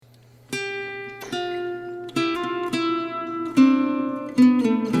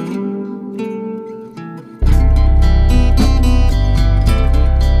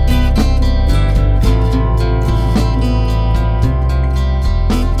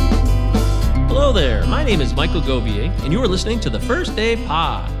Hello there, my name is Michael Govier, and you are listening to the First Day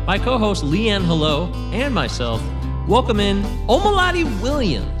Pod. My co-host Leanne Hello and myself welcome in Omalati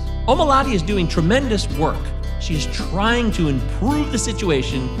Williams. Omalati is doing tremendous work. She's trying to improve the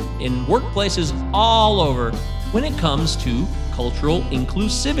situation in workplaces all over when it comes to cultural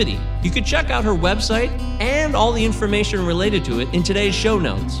inclusivity. You can check out her website and all the information related to it in today's show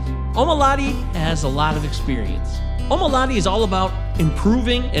notes. Omalati has a lot of experience. Omalati is all about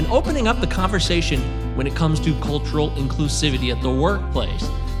improving and opening up the conversation when it comes to cultural inclusivity at the workplace.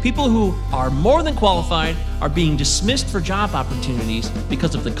 People who are more than qualified are being dismissed for job opportunities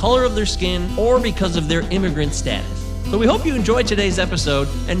because of the color of their skin or because of their immigrant status. So we hope you enjoyed today's episode,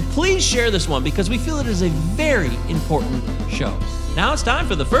 and please share this one because we feel it is a very important show. Now it's time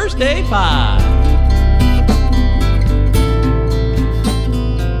for the First Day Pod.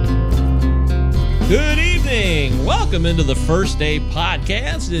 Good evening. Welcome into the First Day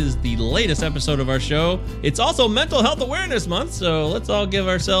Podcast. It is the latest episode of our show. It's also Mental Health Awareness Month, so let's all give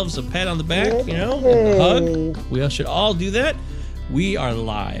ourselves a pat on the back, and a hug. We should all do that. We are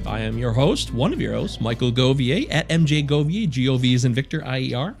live. I am your host, one of your hosts, Michael Govier, at MJ Govier, G-O-V as in Victor,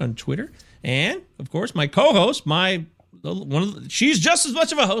 I-E-R, on Twitter. And, of course, my co-host, she's just as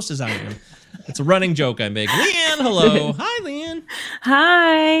much of a host as I am. It's a running joke I make. Leanne, hello. Hi, Leanne.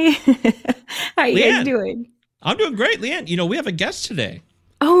 Hi. How are you guys doing? I'm doing great, Leanne. You know, we have a guest today.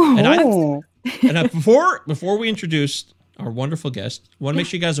 Oh. And before we introduce our wonderful guest, I want to make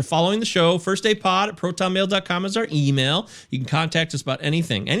sure you guys are following the show. firstdaypod@protonmail.com is our email. You can contact us about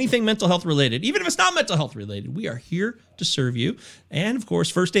anything mental health related. Even if it's not mental health related, we are here to serve you. And, of course,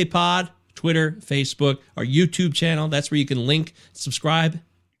 First Day Pod, Twitter, Facebook, our YouTube channel. That's where you can link, subscribe,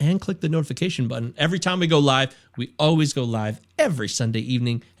 and click the notification button. Every time we go live, we always go live every Sunday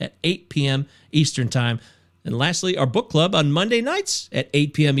evening at 8 p.m. Eastern Time. And lastly, our book club on Monday nights at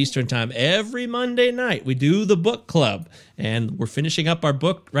 8 p.m. Eastern Time. Every Monday night, we do the book club. And we're finishing up our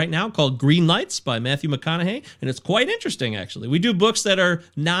book right now called Green Lights by Matthew McConaughey. And it's quite interesting, actually. We do books that are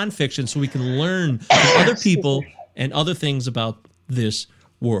nonfiction so we can learn from other people and other things about this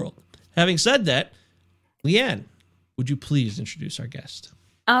world. Having said that, Leanne, would you please introduce our guest?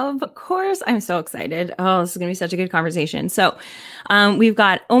 Of course. I'm so excited. Oh, this is going to be such a good conversation. So we've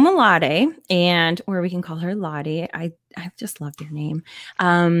got Omalati, or we can call her Lottie. I just loved your name.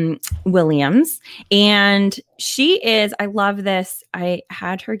 Williams. And she is, I love this. I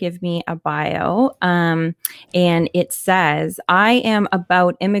had her give me a bio. And it says, I am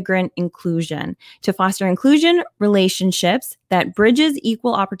about immigrant inclusion to foster inclusion relationships that bridges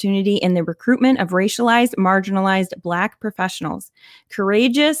equal opportunity in the recruitment of racialized, marginalized Black professionals.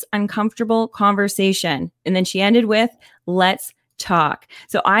 Courageous, uncomfortable conversation. And then she ended with, let's talk.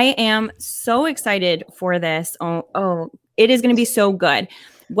 So I am so excited for this. Oh, it is going to be so good.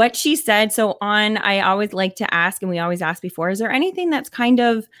 What she said. So I always like to ask, and we always ask before, is there anything that's kind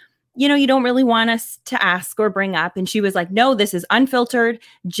of, you don't really want us to ask or bring up? And she was like, no, this is unfiltered.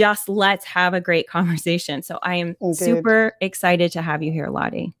 Just let's have a great conversation. So I am super excited to have you here,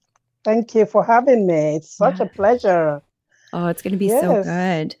 Lottie. Thank you for having me. It's such a pleasure. Oh, it's going to be so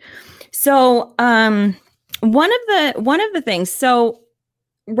good. So, one of the things, so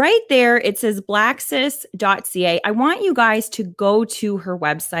right there, it says blacksis.ca. I want you guys to go to her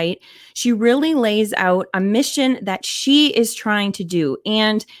website. She really lays out a mission that she is trying to do.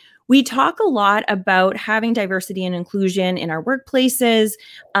 And we talk a lot about having diversity and inclusion in our workplaces.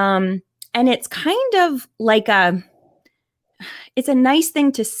 And it's kind of like it's a nice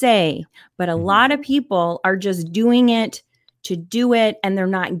thing to say, but a lot of people are just doing it to do it, and they're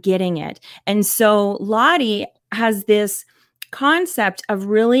not getting it. And so Lottie has this concept of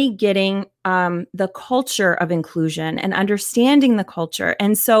really getting the culture of inclusion and understanding the culture.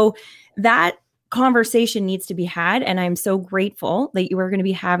 And so that conversation needs to be had. And I'm so grateful that you are going to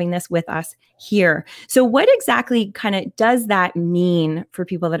be having this with us here. So what exactly kind of does that mean for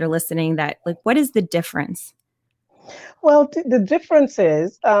people that are listening? That, like, what is the difference? Well, the difference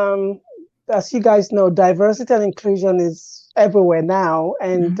is, as you guys know, diversity and inclusion is everywhere now.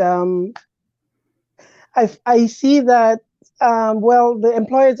 And I see that, the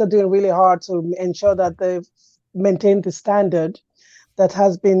employers are doing really hard to ensure that they've maintained the standard that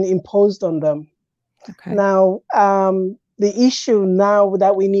has been imposed on them. Okay. Now, the issue now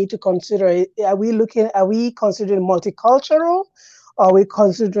that we need to consider, are we considering multicultural, or are we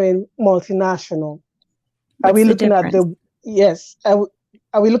considering multinational? Are we looking at the, yes, are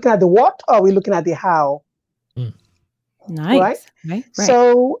we looking at the what, or are we looking at the how? Nice. Right.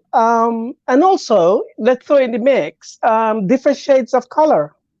 So, and also, let's throw in the mix, different shades of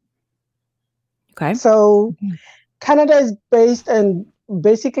color. Okay. So Canada is based and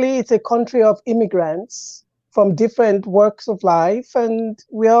basically it's a country of immigrants from different walks of life, and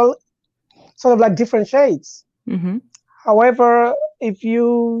we all sort of like different shades. Mm-hmm. However, if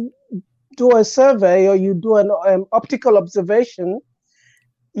you do a survey or you do an optical observation,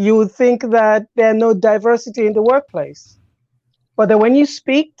 you would think that there's no diversity in the workplace. But then when you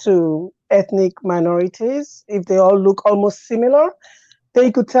speak to ethnic minorities, if they all look almost similar, then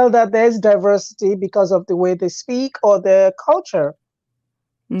you could tell that there's diversity because of the way they speak or their culture.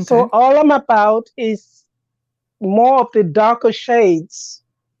 Okay. So all I'm about is more of the darker shades,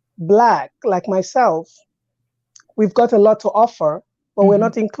 Black, like myself. We've got a lot to offer, but we're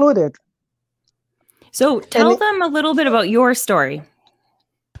not included. So tell them a little bit about your story.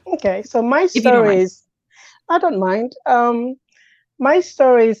 Okay, so my story is, I don't mind. My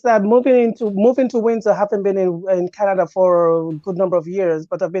story is that moving to Windsor. I haven't been in Canada for a good number of years,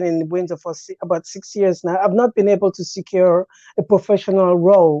 but I've been in Windsor for about 6 years now. I've not been able to secure a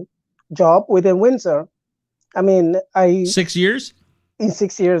professional job within Windsor. I mean, 6 years? In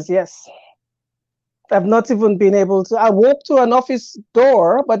 6 years, yes. I've not even been able to. I walk to an office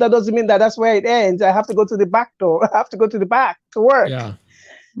door, but that doesn't mean that that's where it ends. I have to go to the back door. I have to go to the back to work. Yeah.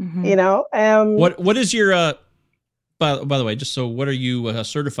 Mm-hmm. You know. What is your by the way, just so what are you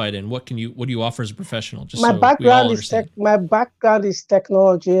certified in? What do you offer as a professional? Just my so background we all is my background is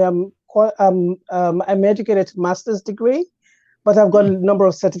technology. I'm educated to master's degree, but I've got a number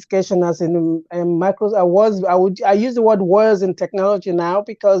of certifications as in Microsoft. I use the word was in technology now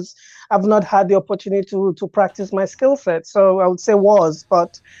because I've not had the opportunity to practice my skill set. So I would say was,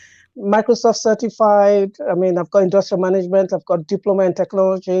 but Microsoft certified. I mean, I've got industrial management. I've got diploma in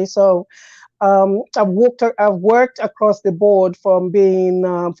technology. So I've worked across the board from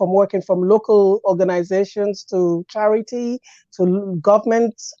working from local organizations to charity to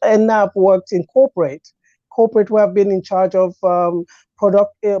government, and now I've worked in corporate where I've been in charge of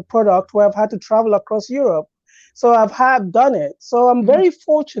product where I've had to travel across Europe. So I've done it. So I'm very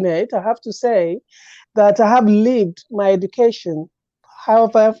fortunate, I have to say, that I have lived my education.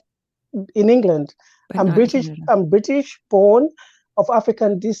 However, in England, I'm British. I'm British born, of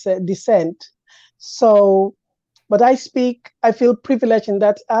African descent. So, but I feel privileged in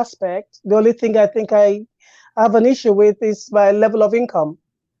that aspect. The only thing I think I have an issue with is my level of income.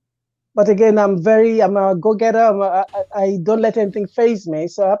 But again, I'm a go-getter. I don't let anything faze me.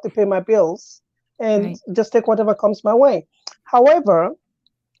 So I have to pay my bills and just take whatever comes my way. However,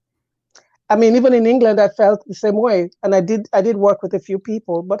 I mean, even in England, I felt the same way. And I did work with a few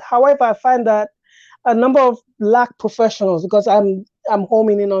people. But however, I find that a number of Black professionals, because I'm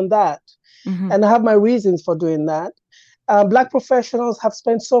homing in on that, and I have my reasons for doing that. Black professionals have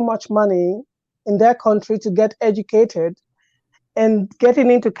spent so much money in their country to get educated, and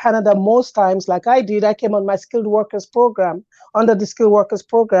getting into Canada most times, like I did, I came on my skilled workers program, under the skilled workers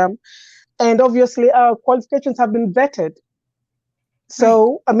program, and obviously our qualifications have been vetted.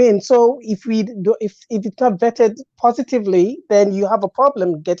 So, I mean, so if it's not vetted positively, then you have a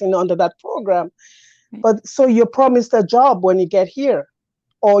problem getting under that program. But so you're promised a job when you get here,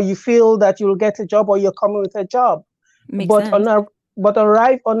 or you feel that you'll get a job, or you're coming with a job. Makes sense. On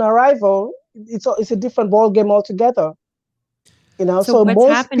arrival, it's a different ball game altogether. You know. So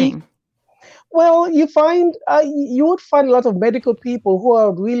what's happening? Well, you would find a lot of medical people who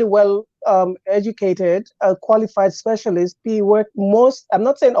are really well educated, qualified specialists. I'm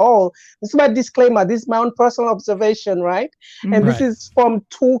not saying all. This is my disclaimer. This is my own personal observation, right? And this is from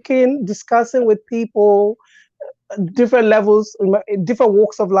discussing with people, different levels, different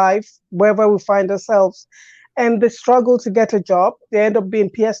walks of life, wherever we find ourselves. And they struggle to get a job. They end up being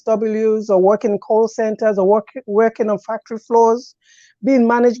PSWs or working in call centers or working on factory floors, being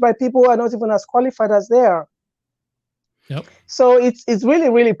managed by people who are not even as qualified as they are. Yep. So it's really,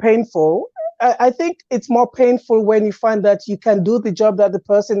 really painful. I think it's more painful when you find that you can do the job that the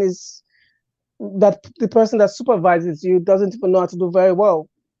person that supervises you doesn't even know how to do very well.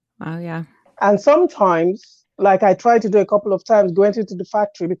 Oh, yeah. And sometimes, like I tried to do a couple of times, going into the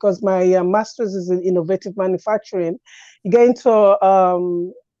factory, because my master's is in innovative manufacturing. You get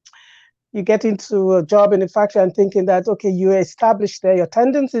into a job in the factory and thinking that, okay, you're established there, your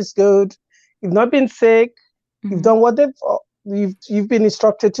attendance is good, you've not been sick, you've done what you've been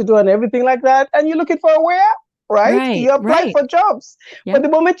instructed to do and everything like that, and you're looking for a way out, right? You apply for jobs. Yep. But the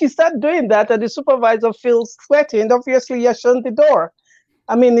moment you start doing that and the supervisor feels threatened, obviously you're shown the door.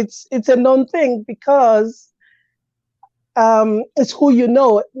 I mean, it's a known thing, because it's who you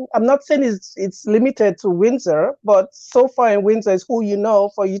know. I'm not saying it's limited to Windsor, but so far in Windsor, it's who you know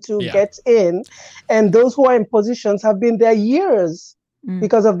for you to get in. And those who are in positions have been there years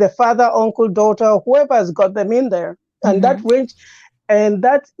because of their father, uncle, daughter, whoever has got them in there. And that range, And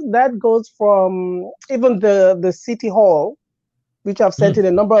that goes from even the city hall, which I've sent in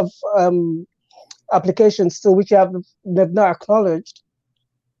a number of applications to, which they've not acknowledged.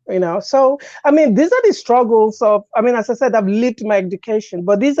 So I mean, these are the struggles of, I mean, as I said, I've lived my education,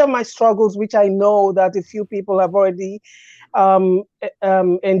 but these are my struggles, which I know that a few people have already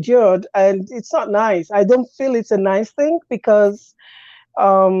endured, and it's not nice. I don't feel it's a nice thing because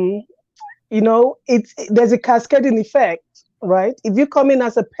there's a cascading effect, right? If you come in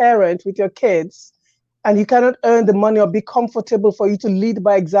as a parent with your kids and you cannot earn the money or be comfortable for you to lead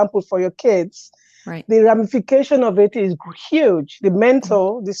by example for your kids, right, the ramification of it is huge. The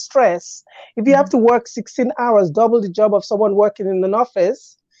mental, the stress. If you have to work 16 hours, double the job of someone working in an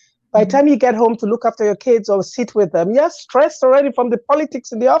office, by the time you get home to look after your kids or sit with them, you're stressed already from the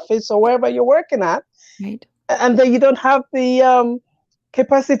politics in the office or wherever you're working at. Right. And then you don't have the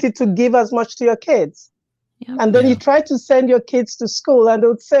capacity to give as much to your kids. Yep. And then you try to send your kids to school and they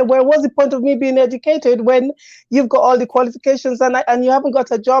would say, well, what's the point of me being educated when you've got all the qualifications and you haven't got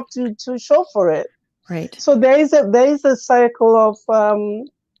a job to show for it? Right. So there is a cycle of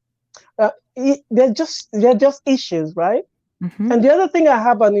they're just issues, right? Mm-hmm. And the other thing I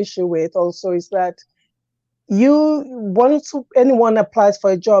have an issue with also is that once anyone applies for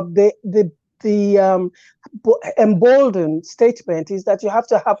a job, the emboldened statement is that you have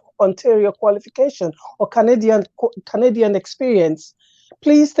to have Ontario qualification or Canadian experience.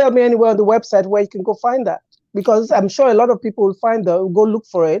 Please tell me anywhere on the website where you can go find that, because I'm sure a lot of people will find that, will go look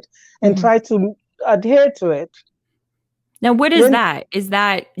for it and try to adhere to it. Now, what is that? Is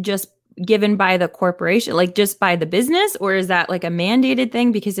that just given by the corporation, like just by the business, or is that like a mandated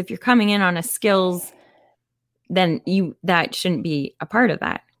thing? Because if you're coming in on a skills, then that shouldn't be a part of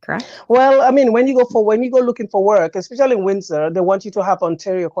that, correct? Well, I mean, when you go looking for work, especially in Windsor, they want you to have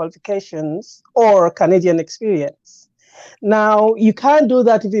Ontario qualifications or Canadian experience. Now, you can't do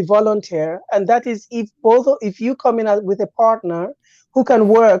that if you volunteer, and that is if you come in with a partner who can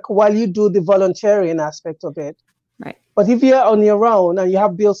work while you do the volunteering aspect of it. Right. But if you're on your own and you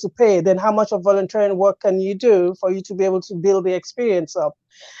have bills to pay, then how much of volunteering work can you do for you to be able to build the experience up?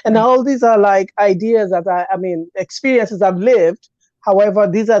 And all these are like ideas that experiences I've lived. However,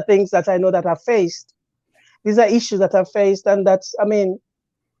 these are things that I know that I've faced. These are issues that I've faced, and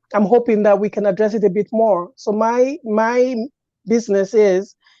I'm hoping that we can address it a bit more. So my business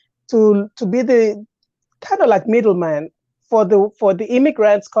is to be the kind of like middleman for the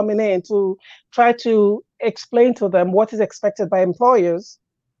immigrants coming in, to try to explain to them what is expected by employers.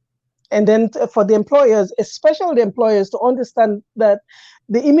 And then for the employers, especially the employers, to understand that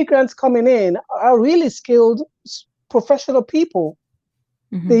the immigrants coming in are really skilled professional people.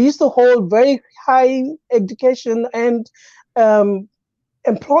 Mm-hmm. They used to hold very high education and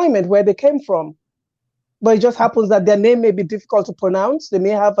employment where they came from. But it just happens that their name may be difficult to pronounce. They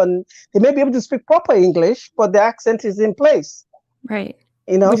may be able to speak proper English, but the accent is in place. Right.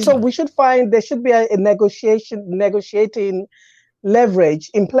 So we should there should be a negotiating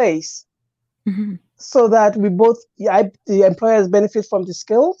leverage in place, so that the employers benefit from the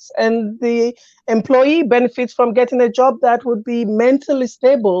skills and the employee benefits from getting a job that would be mentally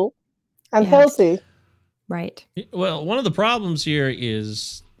stable and healthy. Right. Well, one of the problems here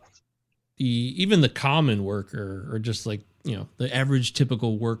is even the common worker, or just like, the average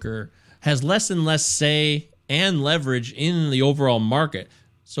typical worker, has less and less say and leverage in the overall market.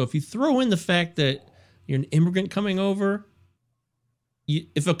 So if you throw in the fact that you're an immigrant coming over,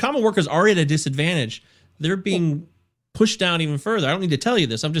 if a common worker is already at a disadvantage, they're being pushed down even further. I don't need to tell you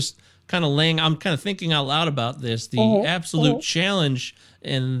this. I'm just kind of thinking out loud about this, the absolute challenge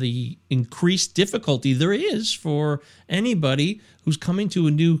and the increased difficulty there is for anybody who's coming to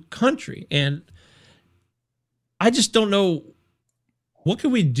a new country. And I just don't know, what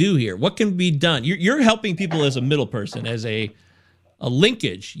can we do here? What can be done? You're helping people as a middle person, as a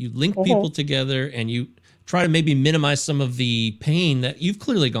linkage. You link people together and you try to maybe minimize some of the pain that you've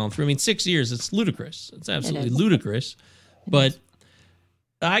clearly gone through. I mean, 6 years, it's ludicrous. It's absolutely ludicrous. But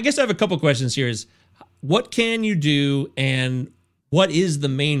I guess I have a couple questions here. Is what can you do, and what is the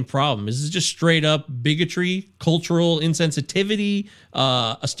main problem? Is this just straight up bigotry, cultural insensitivity,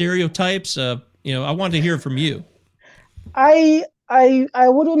 stereotypes? I wanted to hear from you. I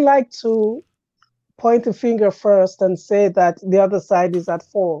wouldn't like to point a finger first and say that the other side is at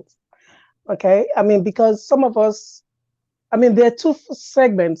fault. Okay? I mean, because some of us, there are two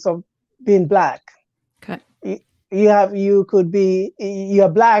segments of being Black. Okay. You're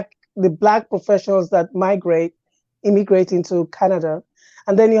Black, the Black professionals that immigrate into Canada.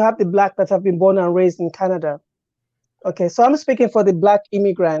 And then you have the Black that have been born and raised in Canada. Okay, so I'm speaking for the Black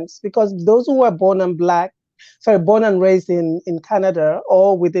immigrants, because those who were born and Black born and raised in Canada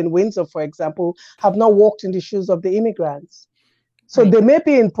or within Windsor, for example, have not walked in the shoes of the immigrants. So Right. they may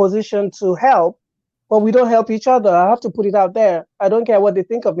be in position to help, but we don't help each other. I have to put it out there. I don't care what they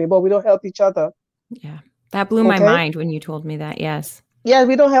think of me, but we don't help each other. Yeah. That blew my mind when you told me that. Yes. Yeah,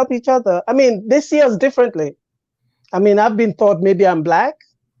 we don't help each other. I mean, they see us differently. I mean, I've been thought maybe I'm Black,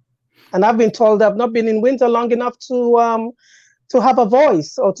 and I've been told I've not been in Windsor long enough to have a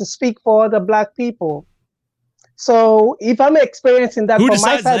voice or to speak for the Black people. So if I'm experiencing that from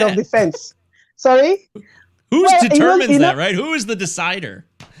my side of the fence, sorry? Who determines that, right? Who is the decider?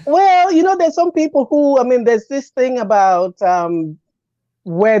 Well, there's some people who, I mean, there's this thing about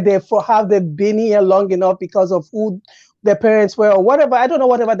where have they been here long enough because of who their parents were or whatever. I don't know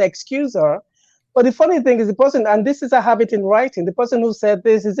whatever the excuse are. But the funny thing is the person, and this is, I have it in writing, the person who said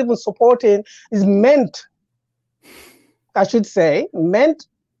this is even meant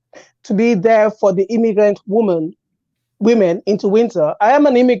to be there for the immigrant women into Windsor. I am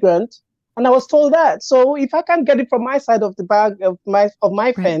an immigrant, and I was told that. So if I can't get it from my side of the bag of my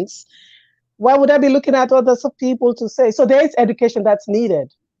fence, why would I be looking at others people to say? So there is education that's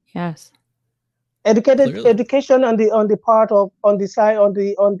needed. Yes. Education on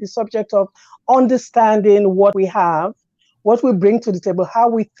the subject of understanding what we have, what we bring to the table, how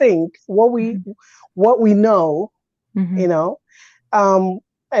we think, what we know,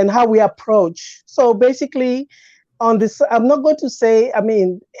 and how we approach. So basically, on this, I'm not going to say, I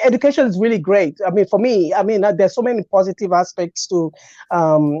mean, education is really great. I mean, for me, there's so many positive aspects to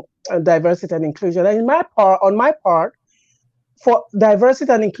diversity and inclusion. And on my part, for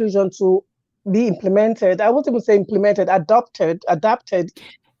diversity and inclusion to be implemented, I won't even say implemented, adapted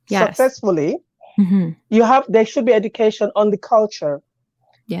successfully, there should be education on the culture.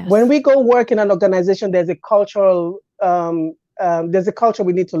 Yes. When we go work in an organization, there's a culture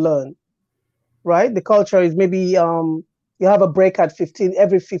we need to learn, right? The culture is maybe you have a break at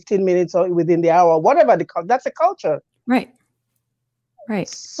every 15 minutes or within the hour, whatever that's a culture. Right.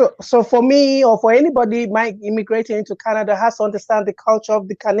 So for me or for anybody immigrating into Canada has to understand the culture of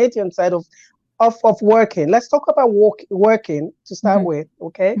the Canadian side of working. Let's talk about working to start with,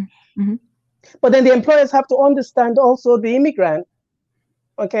 okay? Mm-hmm. But then the employers have to understand also the immigrant,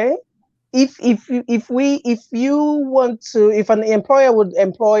 okay? If an employer would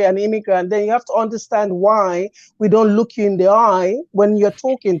employ an immigrant, then you have to understand why we don't look you in the eye when you're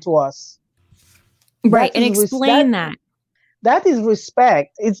talking to us. Right, and explain that. That is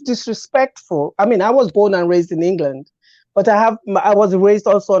respect. It's disrespectful. I mean, I was born and raised in England, but I was raised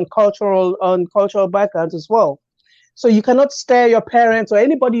also on cultural backgrounds as well. So you cannot stare your parents or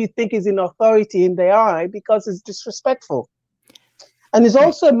anybody you think is in authority in the eye because it's disrespectful. And it's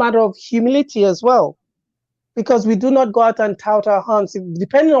also a matter of humility as well, because we do not go out and tout our horns,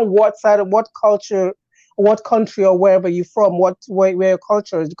 depending on what side of what culture, what country or wherever you're from, where your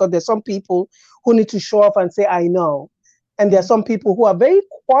culture is, because there's some people who need to show off and say, I know. And there are some people who are very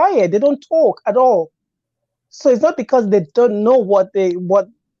quiet. They don't talk at all. So it's not because they don't know what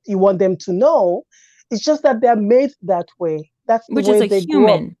you want them to know. It's just that they're made that way. That's the way they grew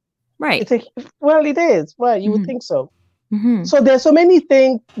up. Right. It is. Right. You would think so. Mm-hmm. So there's so many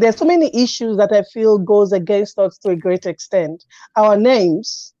issues that I feel goes against us to a great extent. Our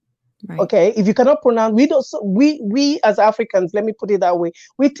names, okay, if you cannot pronounce, we as Africans, let me put it that way,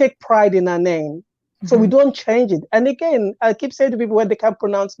 we take pride in our name. So we don't change it. And again, I keep saying to people when they can't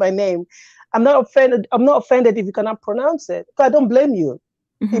pronounce my name, I'm not offended if you cannot pronounce it. So I don't blame you.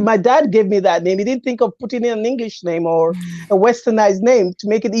 Mm-hmm. If my dad gave me that name, he didn't think of putting in an English name or a westernized name to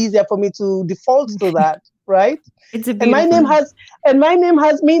make it easier for me to default to that, right? It's a and my name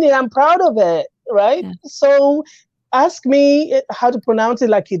has meaning. I'm proud of it, right? Yeah. So ask me how to pronounce it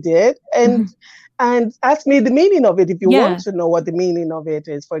like you did, and ask me the meaning of it if you want to know what the meaning of it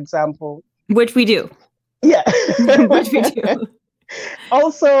is, for example. Which we do. Yeah. Which we do.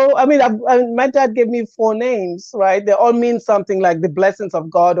 Also, I mean, my dad gave me 4 names, right? They all mean something like the blessings of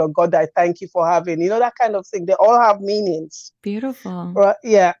God or God, I thank you for having, that kind of thing. They all have meanings. Beautiful. Right?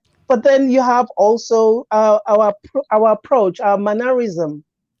 Yeah. But then you have also our approach, our mannerism.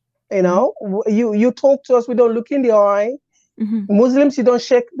 You talk to us, we don't look in the eye. Mm-hmm. Muslims, you don't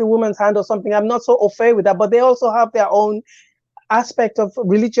shake the woman's hand or something. I'm not so au fait with that, but they also have their own aspect of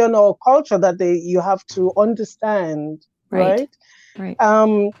religion or culture that you have to understand, right?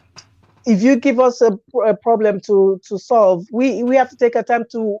 If you give us a problem to solve, we have to take a time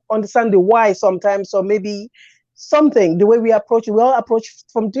to understand the why sometimes, or maybe something, the way we approach it. We all approach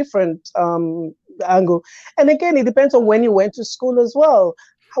from different angle. And again, it depends on when you went to school as well,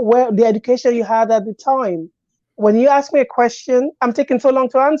 where the education you had at the time. when you ask me a question, I'm taking so long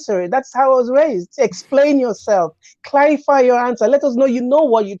to answer it. That's how I was raised. Explain yourself, clarify your answer. Let us know you know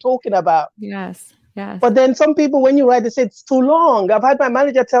what you're talking about. Yes. Yes. But then some people, when you write, they say it's too long. I've had my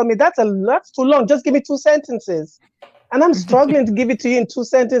manager tell me that's too long. Just give me 2 sentences. And I'm struggling to give it to you in 2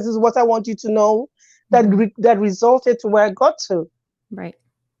 sentences what I want you to know that resulted to where I got to. Right.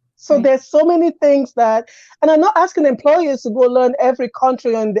 So there's so many things that, and I'm not asking employers to go learn every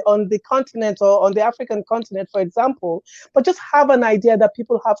country on the continent or on the African continent, for example, but just have an idea that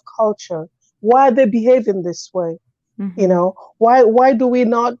people have culture. Why they behave in this way? You know, why do we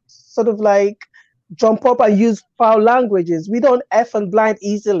not sort of like jump up and use foul languages? We don't F and blind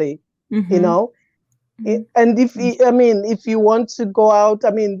easily, you know. And if you want to go out,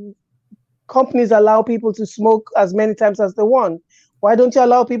 companies allow people to smoke as many times as they want. Why don't you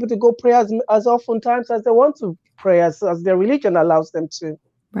allow people to go pray as often times as they want to pray, as their religion allows them to?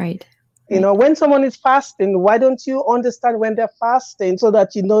 Right. You know, when someone is fasting, why don't you understand when they're fasting so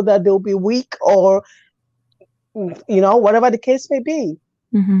that you know that they'll be weak or, you know, whatever the case may be?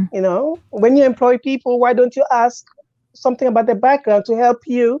 You know, when you employ people, why don't you ask something about their background to help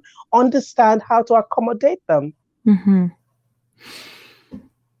you understand how to accommodate them?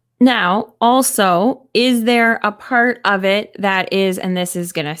 Now, also, is there a part of it that is, and this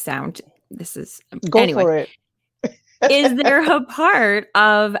is going to sound, Go for it. Is there a part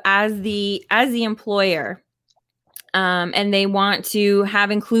of as the employer, and they want to have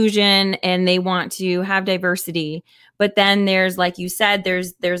inclusion and they want to have diversity, but then there's, like you said,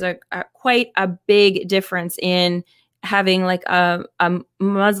 there's a quite a big difference in having like a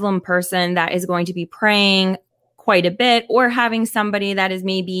Muslim person that is going to be praying quite a bit, or having somebody that is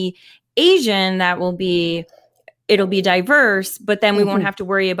maybe Asian that it'll be diverse, but then we won't have to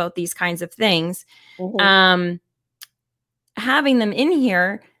worry about these kinds of things. Having them in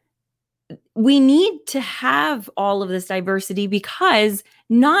here, we need to have all of this diversity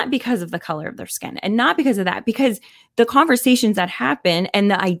not because of the color of their skin and not because of that, because the conversations that happen and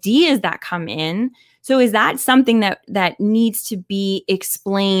the ideas that come in. So is that something that needs to be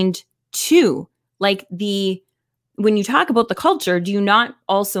explained too? Like when you talk about the culture, do you not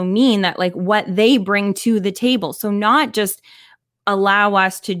also mean that like what they bring to the table? So not just allow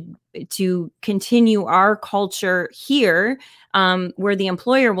us to continue our culture here, where the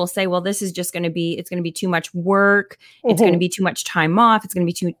employer will say, well, this is just going to be too much work. It's going to be too much time off. It's going to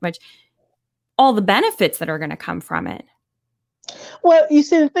be too much, all the benefits that are going to come from it. Well, you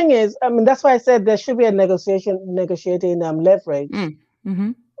see, the thing is, that's why I said there should be a negotiating leverage.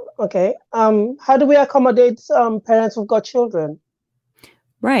 Okay. How do we accommodate parents who've got children?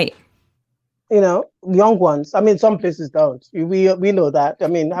 Right. You know, young ones. Some places don't. We know that. How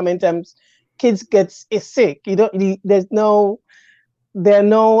many times kids get sick? There are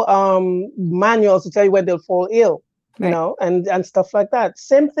no manuals to tell you when they'll fall ill. You know, and stuff like that.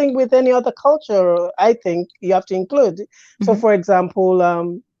 Same thing with any other culture. I think you have to include. So, for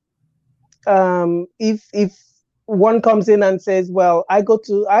example, if one comes in and says, "Well, I go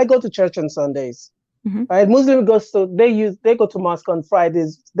to church on Sundays," right? Muslim they go to mosque on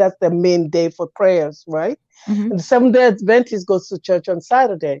Fridays. That's the main day for prayers, right? And the Seventh-day Adventist goes to church on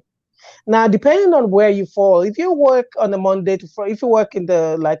Saturday. Now, depending on where you fall, if you work on a Monday to Friday, if you work in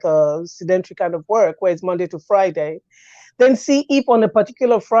like a sedentary kind of work where it's Monday to Friday, then see if on a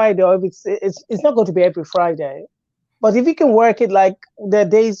particular Friday, or if it's not going to be every Friday, but if you can work it like the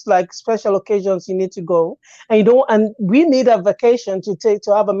days like special occasions you need to go, and we need a vacation to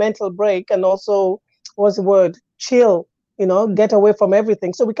have a mental break and also chill, get away from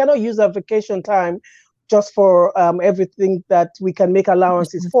everything. So we cannot use our vacation time just for everything that we can make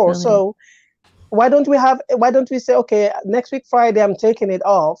allowances for. So why don't we say, okay, next week Friday I'm taking it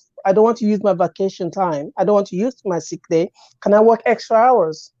off. I don't want to use my vacation time. I don't want to use my sick day. Can I work extra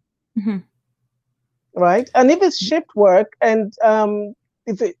hours? Right? And if it's shift work, and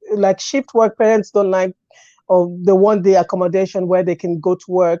shift work, parents don't like, or they want the accommodation where they can go to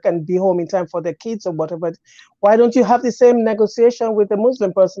work and be home in time for their kids or whatever. Why don't you have the same negotiation with the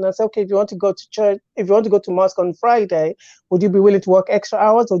Muslim person and say, okay, if you want to go to church, if you want to go to mosque on Friday, would you be willing to work extra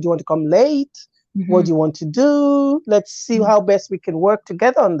hours, or do you want to come late? What do you want to do? Let's see how best we can work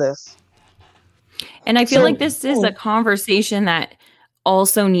together on this. And I feel like this is a conversation that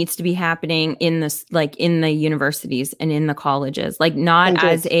also needs to be happening in the universities and in the colleges, like not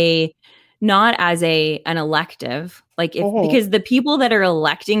as an elective, because the people that are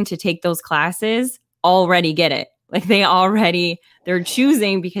electing to take those classes already get it. Like they're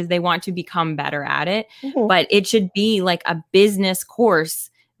choosing because they want to become better at it. But it should be like a business course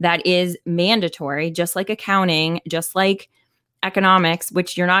that is mandatory, just like accounting, just like economics,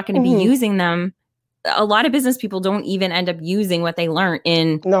 which you're not going to be using them a lot of business people don't even end up using what they learned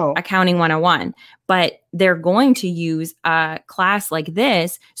in No. Accounting 101, but they're going to use a class like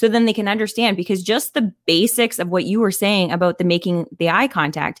this so then they can understand, because just the basics of what you were saying about the making the eye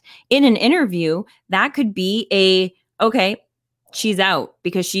contact in an interview, that could be okay, she's out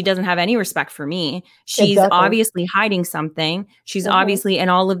because she doesn't have any respect for me. She's Exactly. obviously hiding something. She's obviously, and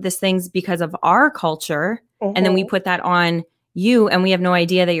all of these things because of our culture. And then we put that on you, and we have no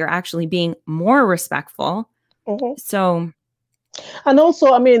idea that you're actually being more respectful. So, and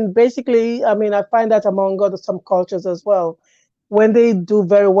also, I mean, basically, I mean, I find that among some cultures as well, when they do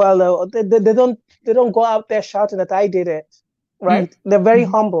very well, they don't go out there shouting that I did it, right? They're very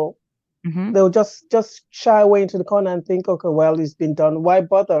humble. They'll just shy away into the corner and think, okay, well, it's been done. Why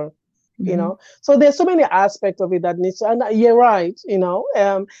bother? You know, so there's so many aspects of it that needs to, and you're right, you know,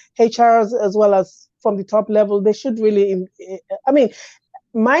 HRs as well as from the top level, they should really, I mean,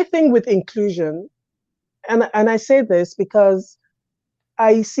 my thing with inclusion, and I say this because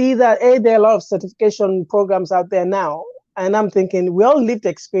I see that there are a lot of certification programs out there now, and I'm thinking, we all lived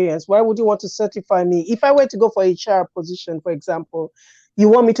experience. Why would you want to certify me? If I were to go for a HR position, for example, you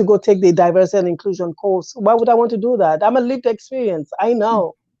want me to go take the diversity and inclusion course. Why would I want to do that? I'm a lived experience. I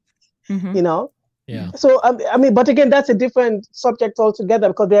know, you know? Yeah. So, I mean, but again, that's a different subject altogether,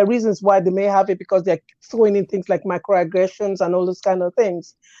 because there are reasons why they may have it, because they're throwing in things like microaggressions and all those kind of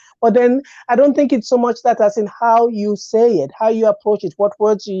things. But then I don't think it's so much that as in how you say it, how you approach it, what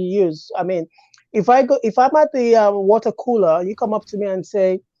words you use. I mean, if I'm at the water cooler, you come up to me and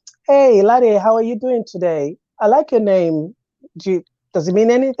say, "Hey, Lade, how are you doing today? I like your name. Does it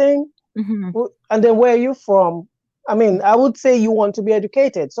mean anything? And then where are you from?" I mean, I would say you want to be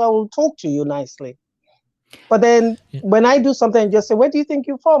educated, so I will talk to you nicely. But then when I do something, just say, "Where do you think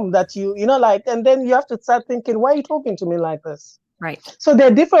you're from?" That you know, like, and then you have to start thinking, why are you talking to me like this? Right. So there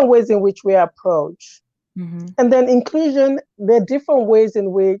are different ways in which we approach. And then inclusion, there are different ways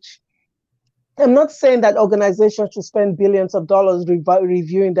in which, I'm not saying that organizations should spend billions of dollars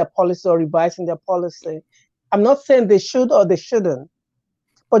reviewing their policy or revising their policy. I'm not saying they should or they shouldn't.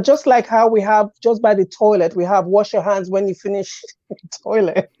 But just like how we have, just by the toilet, we have wash your hands when you finish the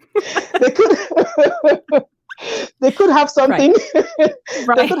toilet. They could have something.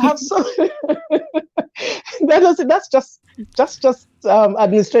 Right. They could have something. That's just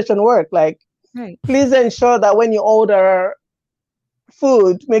administration work. Like, please ensure that when you order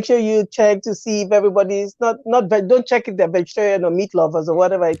food, make sure you check to see if everybody's don't check if they're vegetarian or meat lovers or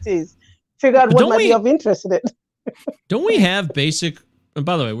whatever it is. Figure out what might be of interest in it. Don't we have basic? And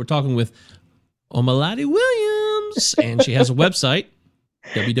by the way, we're talking with Omalade Williams, and she has a website,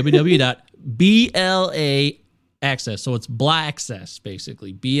 www.BLA-Access. So it's Blaccess,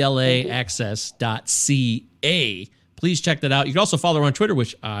 basically, BLAccess.ca. Please check that out. You can also follow her on Twitter,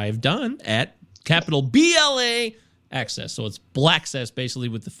 which I've done, at capital BLA Access. So it's Blaccess, basically,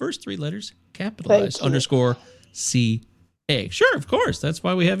 with the first three letters capitalized, _CA. Sure, of course. That's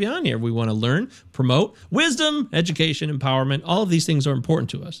why we have you on here. We want to learn, promote wisdom, education, empowerment. All of these things are important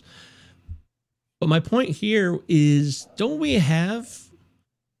to us. But my point here is, don't we have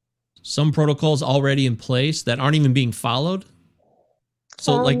some protocols already in place that aren't even being followed?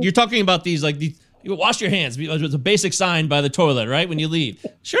 So, like, you're talking about these, like, you wash your hands. It's a basic sign by the toilet, right, when you leave.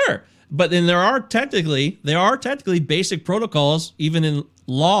 Sure. But then there are technically basic protocols, even in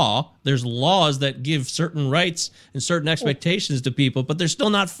law. There's laws that give certain rights and certain expectations to people, but they're still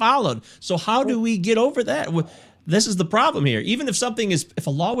not followed. So how do we get over that? This is the problem here. Even if if a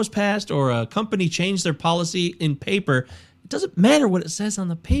law was passed or a company changed their policy in paper, it doesn't matter what it says on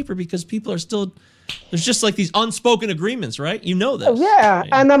the paper, because people are still, there's just like these unspoken agreements, right? You know this. Yeah, right?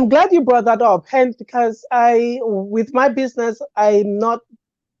 And I'm glad you brought that up. Hence, because with my business, I'm not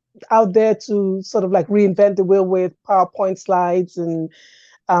out there to sort of like reinvent the wheel with PowerPoint slides and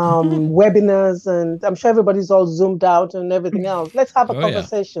webinars, and I'm sure everybody's all zoomed out and everything else. Let's have a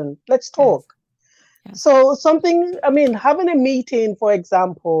conversation. Yeah. Let's talk. Yes. So having a meeting, for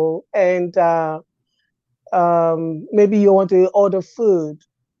example, and maybe you want to order food.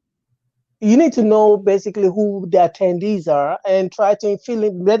 You need to know basically who the attendees are and try to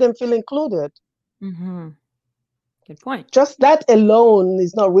let them feel included. Good point. Just that alone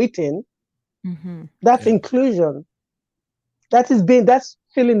is not written. That's inclusion. That's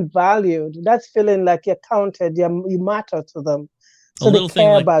feeling valued. That's feeling like you're counted. You matter to them. So they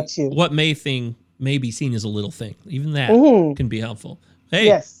care about you. What may be seen as a little thing. Even that can be helpful. Hey,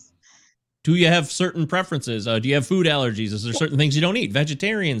 yes. Do you have certain preferences? Do you have food allergies? Is there certain things you don't eat?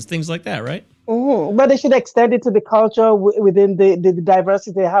 Vegetarians, things like that, right? But they should extend it to the culture within the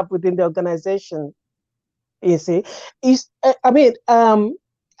diversity they have within the organization. You see, it's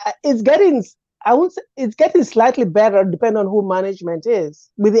getting I would say it's getting slightly better depending on who management is.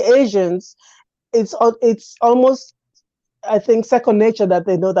 With the Asians, it's almost, I think, second nature that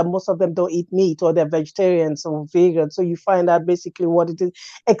they know that most of them don't eat meat or they're vegetarians or vegan. So you find out basically what it is.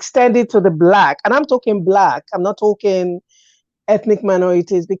 Extended to the Black, and I'm talking Black. I'm not talking ethnic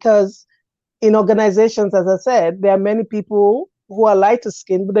minorities, because in organizations, as I said, there are many people who are lighter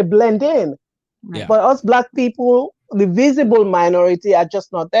skinned, but they blend in. Yeah. But us Black people, the visible minority, are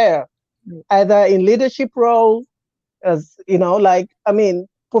just not there, either in leadership roles, as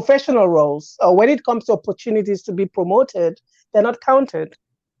professional roles, or when it comes to opportunities to be promoted, they're not counted.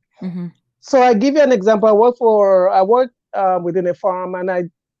 Mm-hmm. So I give you an example. I worked within a farm, and I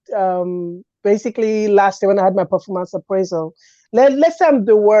basically last year when I had my performance appraisal, let's say I'm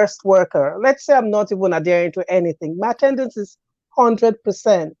the worst worker. Let's say I'm not even adhering to anything. My attendance is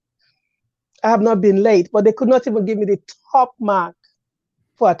 100%. I have not been late, but they could not even give me the top mark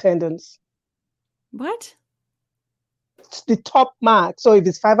for attendance. What? It's the top mark. So if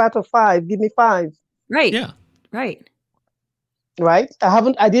it's 5 out of 5, give me 5. Right. Yeah. Right. Right.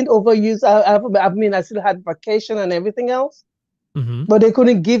 I didn't overuse. I still had vacation and everything else, but they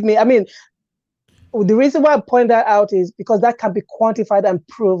couldn't give me. The reason why I point that out is because that can be quantified and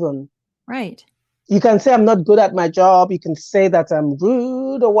proven. Right. You can say I'm not good at my job. You can say that I'm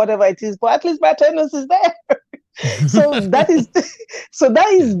rude or whatever it is, but at least my attendance is there. So that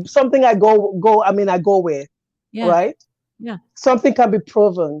is something I go with. Yeah. Right. Yeah. Something can be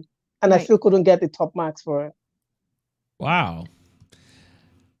proven, and Right. I still couldn't get the top marks for it. Wow.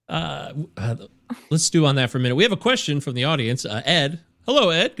 Let's stew on that for a minute. We have a question from the audience. Ed. Hello,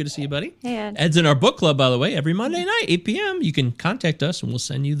 Ed. Good to see you, buddy. Hey, Ed. Ed's in our book club, by the way, every Monday night, 8 p.m. You can contact us, and we'll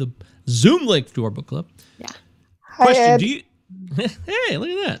send you the Zoom link to our book club. Yeah. Question, Hi, Ed. do you... Hey, look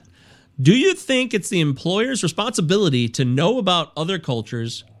at that. Do you think it's the employer's responsibility to know about other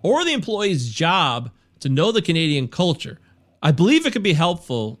cultures or the employee's job to know the Canadian culture? I believe it could be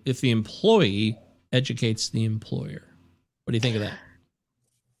helpful if the employee educates the employer. What do you think of that?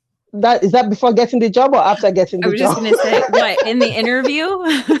 Is that before getting the job or after getting the I was job? just going to say, what, in the interview?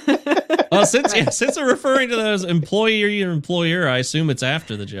 Well, since they're referring to those employee or employer, I assume it's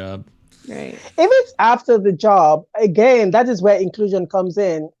after the job. Right. If it's after the job, again, that is where inclusion comes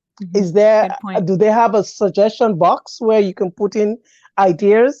in. Mm-hmm. Is there? Good point. Do they have a suggestion box where you can put in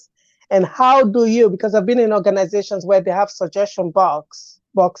ideas? And how do you? Because I've been in organizations where they have suggestion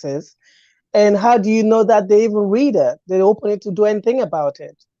boxes, and how do you know that they even read it? They open it to do anything about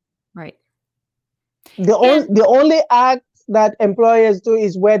it. Right. The only act that employers do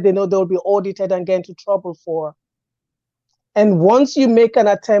is where they know they'll be audited and get into trouble for. And once you make an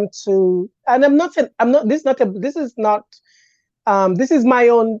attempt to, and this is my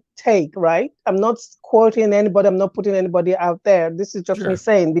own take, right? I'm not quoting anybody. I'm not putting anybody out there. This is just me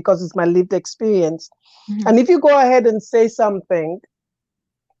saying, because it's my lived experience. Mm-hmm. And if you go ahead and say something,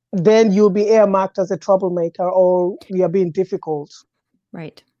 then you'll be earmarked as a troublemaker, or you're being difficult.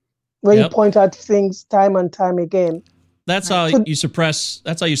 Right. When you point out things time and time again. That's how you suppress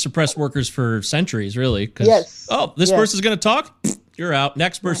workers for centuries, really. Yes. Oh, this person's going to talk? You're out.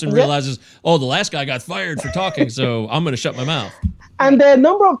 Next person realizes, oh, the last guy got fired for talking, so I'm going to shut my mouth. And there are a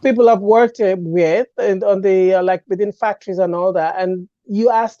number of people I've worked with and on the within factories and all that. And you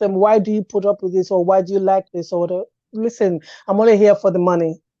ask them, why do you put up with this, or why do you like this? Or listen, I'm only here for the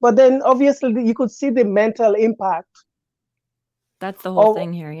money. But then obviously you could see the mental impact. That's the whole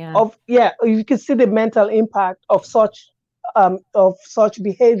thing here, yeah. You can see the mental impact of such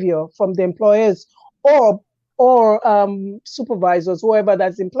behavior from the employers or supervisors, whoever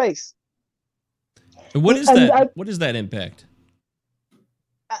that's in place. What is that? What is that impact?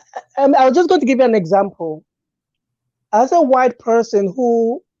 I was just going to give you an example. As a white person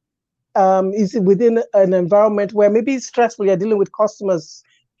who is within an environment where maybe it's stressful, you're dealing with customers,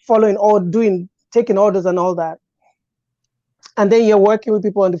 taking orders and all that. And then you're working with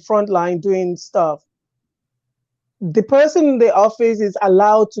people on the front line doing stuff. The person in the office is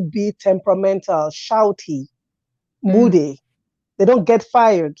allowed to be temperamental, shouty, moody. They don't get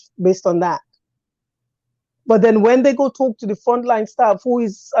fired based on that. But then when they go talk to the frontline staff, who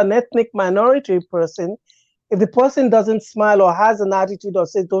is an ethnic minority person, if the person doesn't smile or has an attitude or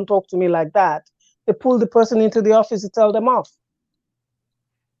says, don't talk to me like that, they pull the person into the office to tell them off.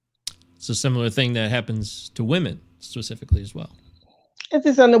 It's a similar thing that happens to women specifically as well. It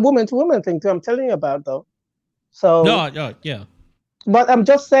is a woman-to-woman thing too, I'm telling you about, though. So no, yeah. But I'm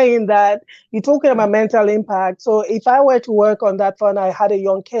just saying that you're talking about mental impact. So if I were to work on that front, I had a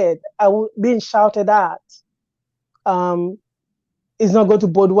young kid, I would being shouted at. It's not going to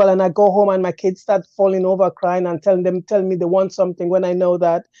bode well. And I go home and my kids start falling over crying and telling me they want something when I know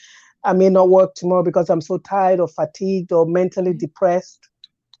that I may not work tomorrow because I'm so tired or fatigued or mentally depressed.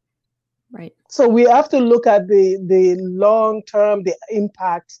 Right. So we have to look at the long term, the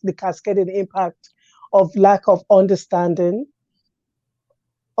impact, the cascading impact of lack of understanding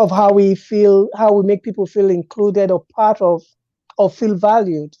of how we feel, how we make people feel included or part of, or feel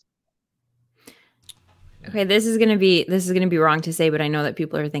valued. Okay, this is gonna be wrong to say, but I know that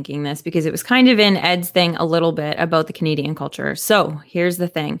people are thinking this because it was kind of in Ed's thing a little bit about the Canadian culture. So here's the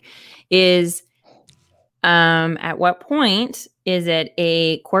thing: is at what point is it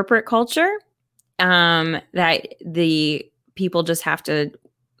a corporate culture that the people just have to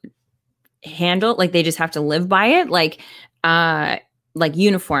handle, like they just have to live by it, like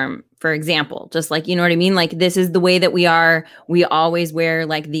uniform, for example, just like, you know what I mean? Like, this is the way that we are. We always wear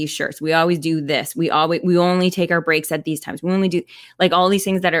like these shirts. We always do this. We only take our breaks at these times. We only do like all these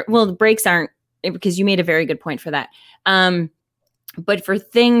things that are, well, the breaks aren't, because you made a very good point for that. But for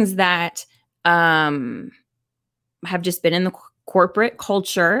things that have just been in the corporate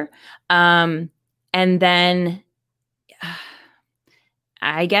culture, and then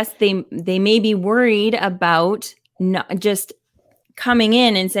I guess they may be worried about not just coming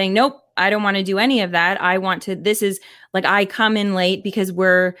in and saying, nope, I don't want to do any of that. I want to, this is like, I come in late because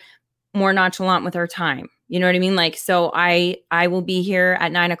we're more nonchalant with our time. You know what I mean? Like, so I will be here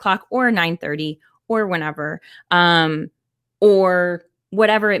at 9:00 or 9:30 or whenever, or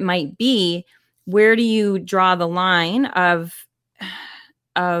whatever it might be. Where do you draw the line of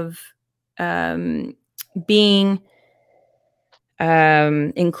being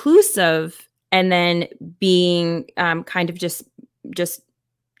inclusive and then being kind of just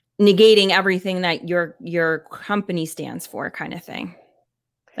negating everything that your company stands for, kind of thing?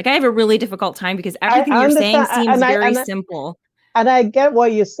 Like, I have a really difficult time because everything you're saying seems very simple. And I get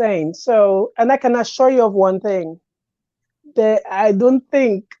what you're saying. So, and I can assure you of one thing, that I don't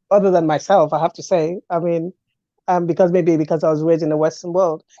think, other than myself, I have to say, I mean, because I was raised in the Western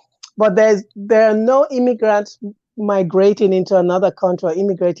world, but there are no immigrants migrating into another country or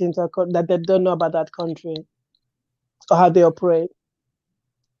immigrating into a country that they don't know about that country or how they operate.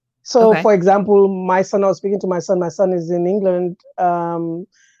 So, for example, my son, I was speaking to my son is in England.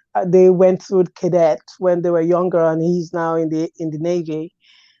 They went through cadet when they were younger, and he's now in the Navy.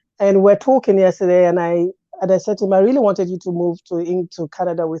 And we're talking yesterday, and I said to him, I really wanted you to move into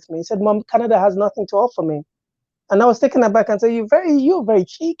Canada with me. He said, Mom, Canada has nothing to offer me. And I was taken aback and said, you're very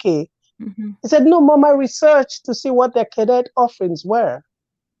cheeky. Mm-hmm. He said, no, Mom, I researched to see what their cadet offerings were.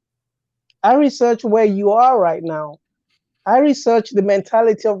 I researched where you are right now. I researched the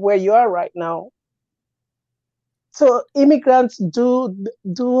mentality of where you are right now. So immigrants do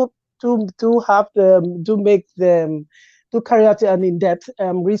carry out an in-depth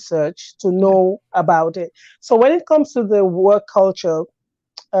research to know about it. So when it comes to the work culture,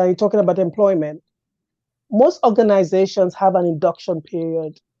 you're talking about employment, most organizations have an induction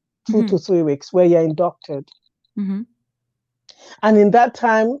period, 2 to 3 weeks, where you're inducted. Mm-hmm. And in that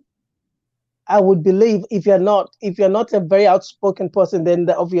time, I would believe if you're not a very outspoken person, then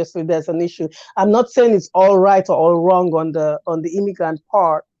obviously there's an issue. I'm not saying it's all right or all wrong on the immigrant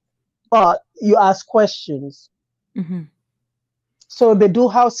part, but you ask questions. Mm-hmm. So they do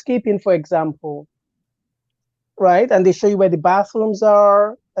housekeeping, for example, right? And they show you where the bathrooms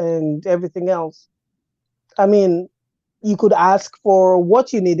are and everything else. I mean, you could ask for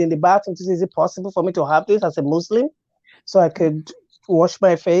what you need in the bathroom. Is it possible for me to have this as a Muslim, so I could wash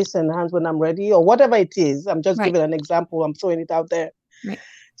my face and hands when I'm ready, or whatever it is? I'm just giving an example. I'm throwing it out there. Right.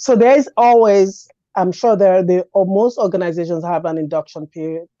 So there is always, I'm sure most organizations have an induction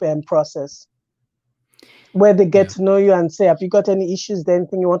period process where they get to know you and say, have you got any issues,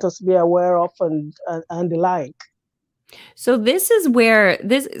 anything you want us to be aware of, and the like. So this is where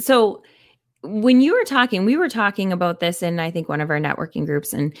so when you were talking, we were talking about this in, I think, one of our networking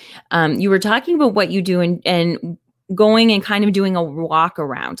groups, and you were talking about what you do and going and kind of doing a walk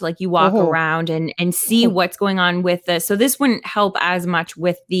around, like you walk around and see what's going on with this. So this wouldn't help as much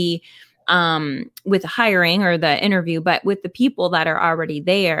with the hiring or the interview, but with the people that are already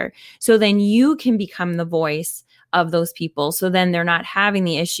there. So then you can become the voice of those people. So then they're not having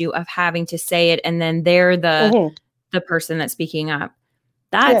the issue of having to say it, and then they're the person that's speaking up.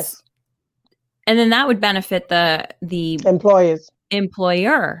 And then that would benefit the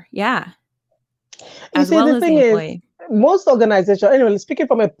employer. Yeah. You see, the thing is, most organizations, anyway, speaking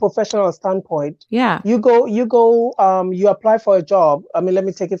from a professional standpoint, you apply for a job. I mean, let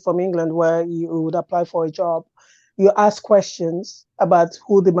me take it from England, where you would apply for a job. You ask questions about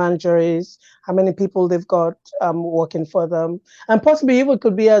who the manager is, how many people they've got working for them, and possibly even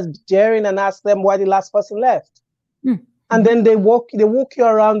could be as daring and ask them why the last person left. And then they walk you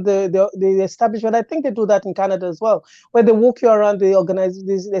around the establishment. I think they do that in Canada as well, where they walk you around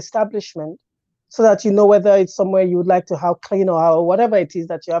the establishment so that you know whether it's somewhere you would like to have clean or how, whatever it is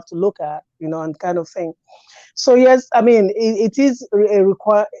that you have to look at, and kind of thing. So yes, I mean, it is a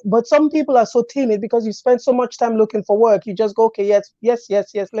require, but some people are so timid because you spend so much time looking for work. You just go, okay, yes,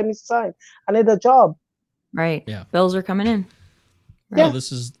 let me sign. I need a job. Right. Yeah. Bills are coming in. Right. Yeah.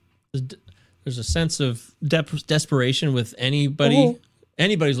 There's a sense of desperation with anybody. Mm-hmm.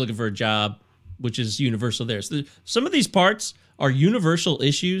 Anybody's looking for a job, which is universal there. So some of these parts are universal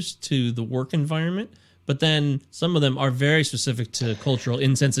issues to the work environment, but then some of them are very specific to cultural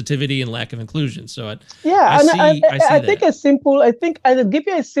insensitivity and lack of inclusion. So I think I'll give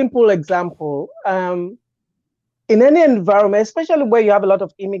you a simple example. In any environment, especially where you have a lot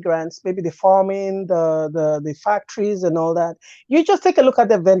of immigrants, maybe the farming, the factories and all that, you just take a look at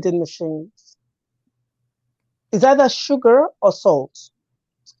the vending machines. It's either sugar or salt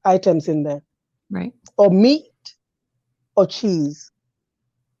items in there. Right. Or meat or cheese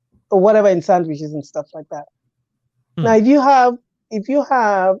or whatever in sandwiches and stuff like that. Now, if you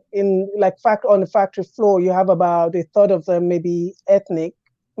have in like on the factory floor, you have about a third of them maybe ethnic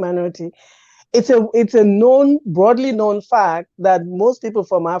minority. It's a broadly known fact that most people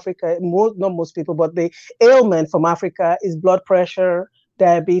from Africa, not most people, but the ailment from Africa is blood pressure,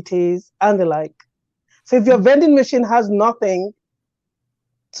 diabetes, and the like. So if your vending machine has nothing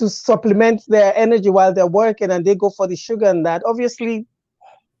to supplement their energy while they're working and they go for the sugar and that, obviously,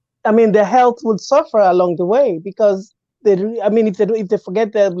 I mean, their health would suffer along the way because if they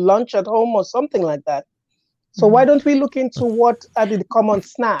forget their lunch at home or something like that. So why don't we look into what are the common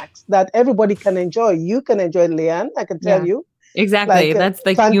snacks that everybody can enjoy? You can enjoy, Leanne, I can tell you. Exactly. That's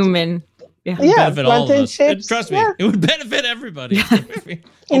the human. Yeah, plantain chips. Trust me, it would benefit everybody.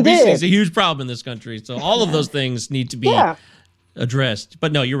 Obesity is a huge problem in this country. So all of those things need to be addressed.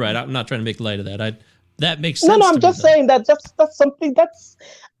 But no, you're right. I'm not trying to make light of that. That makes sense. No, I'm just saying that that's something that's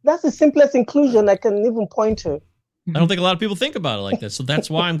the simplest inclusion I can even point to. I don't think a lot of people think about it like that. So that's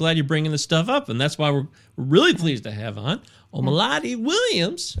why I'm glad you're bringing this stuff up. And that's why we're really pleased to have on Omolade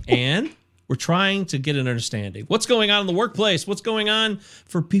Williams. And we're trying to get an understanding. What's going on in the workplace? What's going on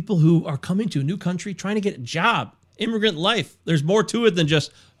for people who are coming to a new country, trying to get a job? Immigrant life. There's more to it than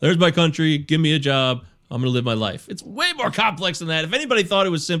just, there's my country, give me a job, I'm going to live my life. It's way more complex than that. If anybody thought it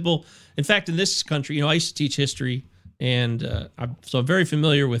was simple, in fact, in this country, I used to teach history. And I'm very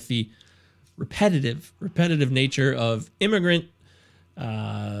familiar with the repetitive nature of immigrant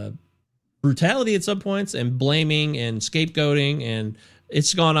brutality at some points and blaming and scapegoating. And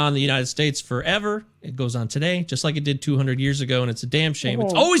it's gone on in the United States forever. It goes on today, just like it did 200 years ago. And it's a damn shame.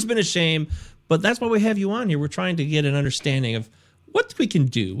 It's always been a shame. But that's why we have you on here. We're trying to get an understanding of what we can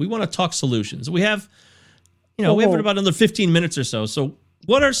do. We want to talk solutions. We have, we have about another 15 minutes or so. So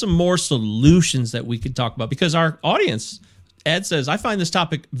what are some more solutions that we could talk about? Because our audience, Ed says, I find this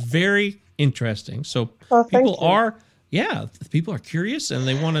topic very interesting. So people are curious and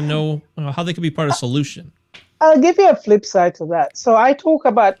they want to know how they can be part of the solution. I'll give you a flip side to that. So I talk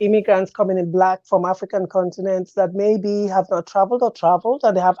about immigrants coming in black from African continents that maybe have not traveled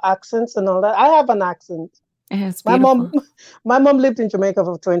and they have accents and all that. I have an accent. My mom lived in Jamaica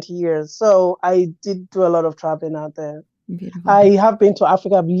for 20 years. So I did do a lot of traveling out there. Beautiful. I have been to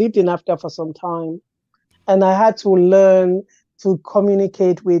Africa. I've lived in Africa for some time. And I had to learn to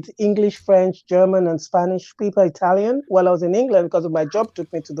communicate with English, French, German, and Spanish people, Italian, while I was in England because my job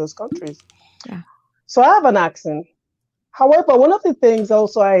took me to those countries. Yeah. So I have an accent. However, one of the things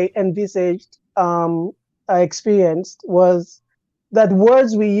also I envisaged, I experienced was that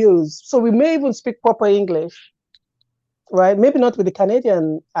words we use. So we may even speak proper English, right? Maybe not with the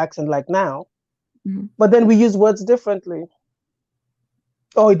Canadian accent like now, but then we use words differently.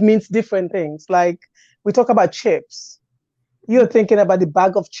 Or it means different things. Like we talk about chips. You're thinking about the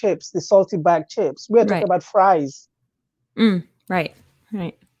bag of chips, the salty bag chips. We're talking about fries. Right.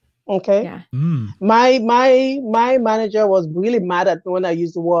 Okay. Yeah. My manager was really mad at me when I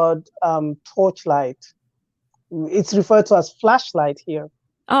used the word torchlight. It's referred to as flashlight here.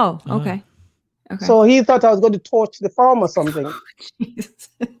 Oh, okay. So he thought I was going to torch the farm or something.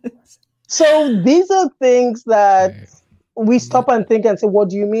 So these are things that we stop and think and say, what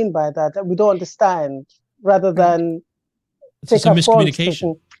do you mean by that? We don't understand, rather than it's a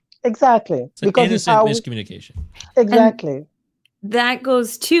miscommunication. Exactly. It's because innocent miscommunication. Exactly. And that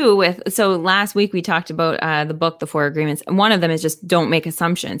goes too with, so last week we talked about the book, The Four Agreements. And one of them is just don't make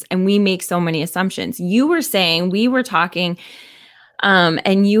assumptions. And we make so many assumptions. You were saying, we were talking,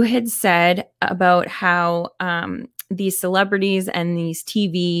 and you had said about how these celebrities and these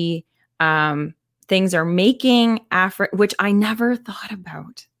TV things are making Africa, which I never thought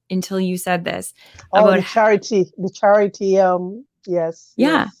about until you said this. Oh, about the charity, yes. Yeah.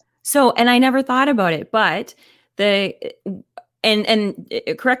 Yes. So, and I never thought about it, but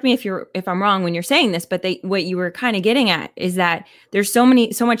correct me if I'm wrong when you're saying this, but what you were kind of getting at is that there's so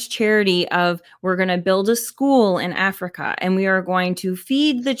much charity of, we're going to build a school in Africa, and we are going to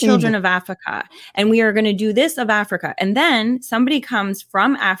feed the children of Africa, and we are going to do this of Africa. And then somebody comes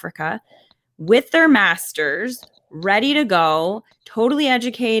from Africa with their masters ready to go, totally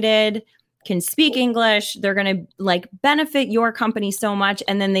educated, can speak English. They're going to like benefit your company so much.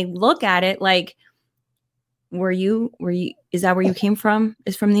 And then they look at it like, is that where you came from?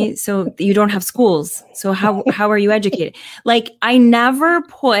 Is from so you don't have schools. So how are you educated? Like, I never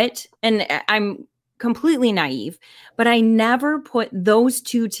put, and I'm completely naive, but I never put those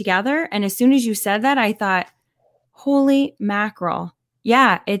two together. And as soon as you said that, I thought, holy mackerel.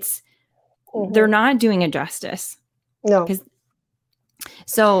 Yeah, they're not doing it justice. No.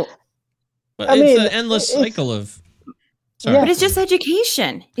 But it's an endless cycle of. Sorry. But it's just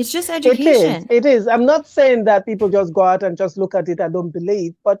education. It's just education. It is. I'm not saying that people just go out and just look at it and don't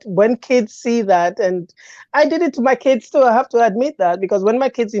believe. But when kids see that, and I did it to my kids too, I have to admit that, because when my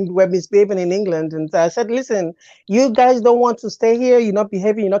kids were misbehaving in England, and I said, listen, you guys don't want to stay here. You're not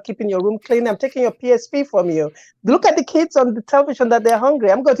behaving. You're not keeping your room clean. I'm taking your PSP from you. Look at the kids on the television that they're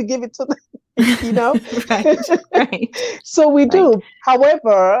hungry. I'm going to give it to them, Right. So we do.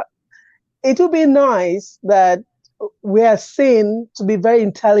 However, it would be nice that we are seen to be very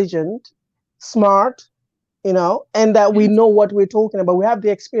intelligent, smart, and that we know what we're talking about. We have the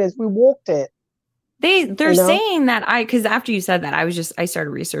experience. We walked it. They're saying that because after you said that, I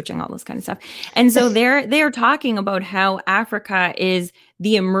started researching all this kind of stuff. And so they're talking about how Africa is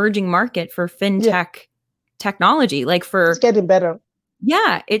the emerging market for fintech technology. Like it's getting better.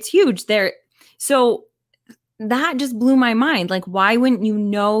 Yeah, it's huge there. So that just blew my mind. Like, why wouldn't you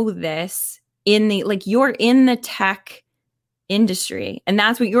know this? You're in the tech industry, and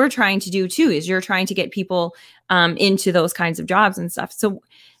that's what you're trying to do too, is you're trying to get people into those kinds of jobs and stuff. So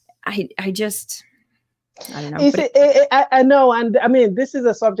I don't know. I know. And I mean, this is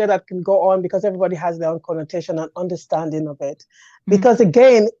a subject that can go on because everybody has their own connotation and understanding of it. Because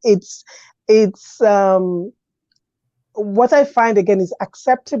again, it's what I find again is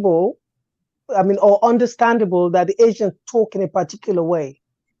acceptable. I mean, or understandable that the Asians talk in a particular way.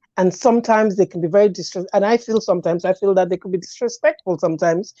 And sometimes they can be very and I feel that they could be disrespectful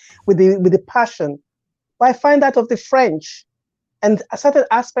sometimes with the passion. But I find that of the French and certain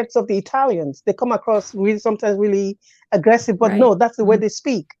aspects of the Italians, they come across sometimes really aggressive, but no, that's the way they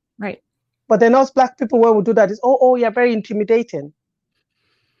speak. Right. But then us Black people, when we do that, is you're very intimidating.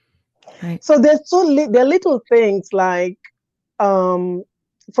 Right. So there are little things like, for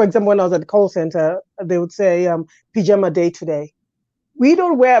example, when I was at the call center, they would say pajama day today. We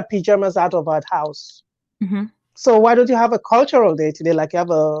don't wear pajamas out of our house. Mm-hmm. So why don't you have a cultural day today, like you have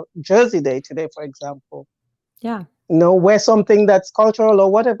a Jersey day today, for example? Yeah. Wear something that's cultural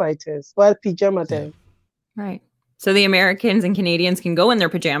or whatever it is. Wear pajama day. Right. So the Americans and Canadians can go in their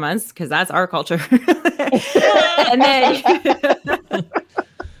pajamas because that's our culture. And then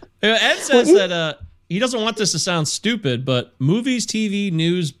Ed says that he doesn't want this to sound stupid, but movies, TV,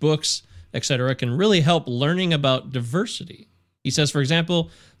 news, books, etc. can really help learning about diversity. He says, for example,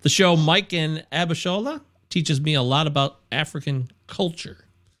 the show Mike and Abishola teaches me a lot about African culture.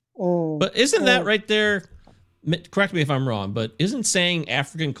 But isn't that right there, correct me if I'm wrong, but isn't saying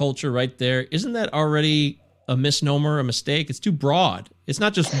African culture right there, isn't that already a misnomer, a mistake? It's too broad. It's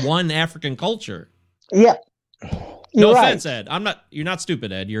not just one African culture. Yeah. No offense, Ed. You're not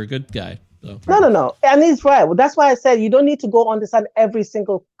stupid, Ed. You're a good guy. So. No. And he's right. Well, that's why I said you don't need to go understand every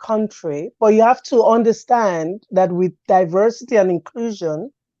single country, but you have to understand that with diversity and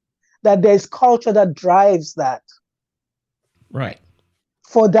inclusion, that there's culture that drives that. Right.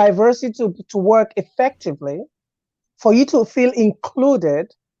 For diversity to work effectively, for you to feel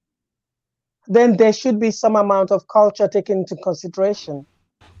included, then there should be some amount of culture taken into consideration.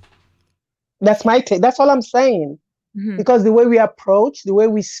 That's my take. That's all I'm saying. Mm-hmm. Because the way we approach, the way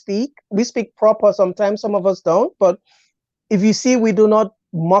we speak proper sometimes, some of us don't. But if you see we do not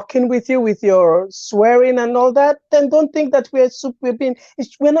mocking with you with your swearing and all that, then don't think that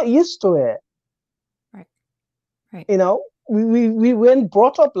we're not used to it. Right. We weren't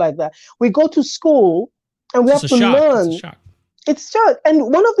brought up like that. We go to school and we have to learn. It's shock. And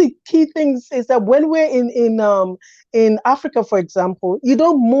one of the key things is that when we're in Africa, for example, you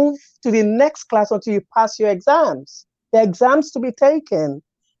don't move to the next class until you pass your exams. There are exams to be taken.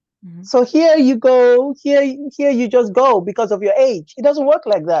 Mhm. So here you go, here you just go because of your age. It doesn't work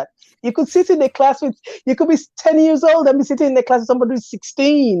like that. You could sit in a class with, you could be 10 years old and be sitting in a class with somebody who's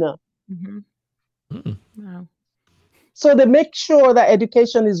 16. Mhm. Mm. Wow. So they make sure that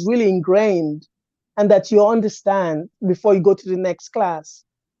education is really ingrained and that you understand before you go to the next class.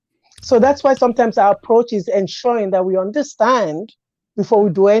 So that's why sometimes our approach is ensuring that we understand before we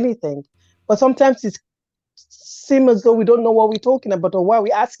do anything. But sometimes it seems as though we don't know what we're talking about or why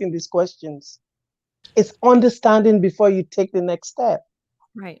we're asking these questions. It's understanding before you take the next step.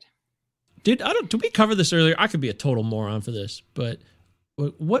 Right. Did we cover this earlier? I could be a total moron for this, but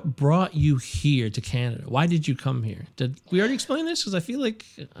what brought you here to Canada? Why did you come here? Did we already explain this? Because I feel like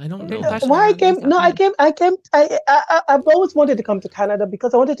I don't know. Good question. Why I Yes, came? No, I definitely. came. I've always wanted to come to Canada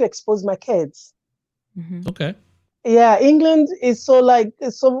because I wanted to expose my kids. Mhm. Okay. Yeah, England is so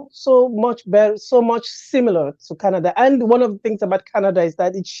much better, so much similar to Canada. And one of the things about Canada is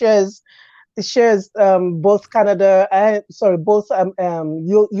that it shares both Canada and both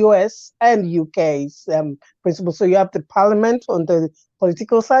US and UK's principles. So you have the parliament on the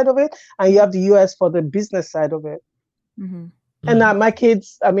political side of it, and you have the US for the business side of it. Mhm. And my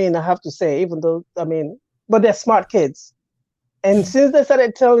kids, I mean, I have to say, even though but they're smart kids. And since they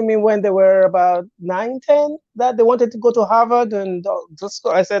started telling me when they were about 9, 10, that they wanted to go to Harvard and just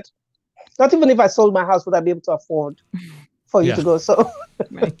go, I said, not even if I sold my house would I be able to afford for you to go. So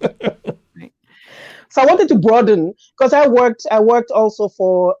Right. Right. So I wanted to broaden because I worked also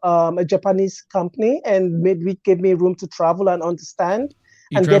for a Japanese company and gave me room to travel and understand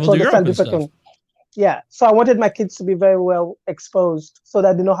You and get to traveled to Europe understand and different stuff. things. Yeah. So I wanted my kids to be very well exposed so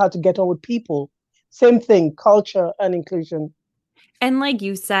that they know how to get on with people. Same thing, culture and inclusion. And like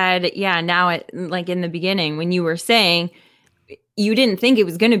you said, yeah, now like in the beginning when you were saying you didn't think it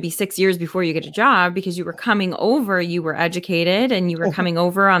was going to be 6 years before you get a job because you were coming over, you were educated and you were coming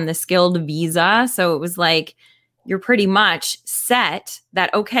over on the skilled visa. So it was like you're pretty much set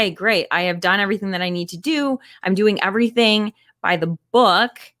that, okay, great. I have done everything that I need to do. I'm doing everything by the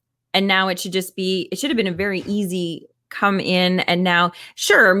book. And now it should have been a very easy come in. And now,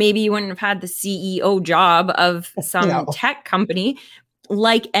 sure, maybe you wouldn't have had the CEO job of some No. tech company.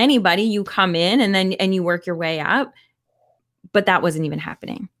 Like anybody, you come in and you work your way up. But that wasn't even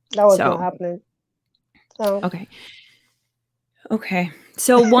happening. That was not happening. So. Okay.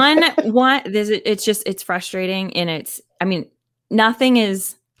 So it's frustrating and nothing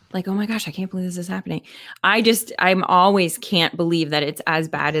is like, oh my gosh, I can't believe this is happening. I'm always can't believe that it's as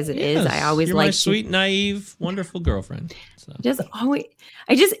bad as it is. I always you're like my sweet, naive, wonderful girlfriend. So.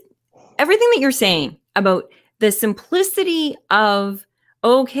 Everything that you're saying about the simplicity of,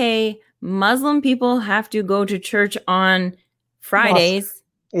 okay, Muslim people have to go to church on Fridays. Mosque.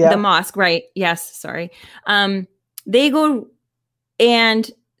 Yeah. The mosque, right? Yes, sorry. They go,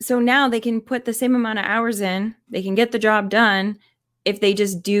 and so now they can put the same amount of hours in. They can get the job done if they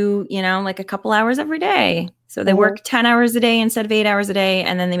just do, like a couple hours every day. So they work 10 hours a day instead of 8 hours a day,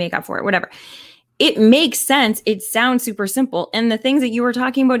 and then they make up for it, whatever. It makes sense. It sounds super simple. And the things that you were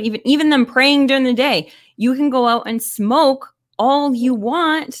talking about, even them praying during the day, you can go out and smoke all you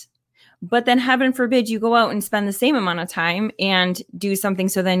want, but then heaven forbid you go out and spend the same amount of time and do something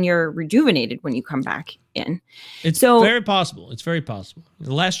so then you're rejuvenated when you come back in. It's very possible. It's very possible.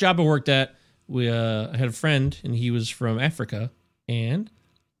 The last job I worked at, I had a friend and he was from Africa and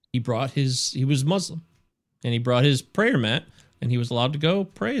he was Muslim and he brought his prayer mat and he was allowed to go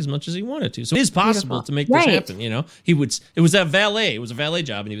pray as much as he wanted to. So it is possible to make this happen. It was a valet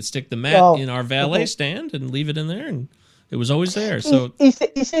job and he would stick the mat in our valet stand and leave it in there and it was always there. So you see,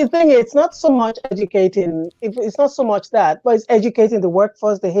 the thing, it's not so much educating. It's not so much that, but it's educating the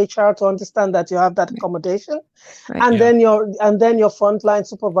workforce, the HR, to understand that you have that accommodation, and then your frontline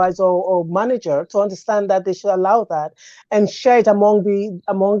supervisor or manager to understand that they should allow that and share it among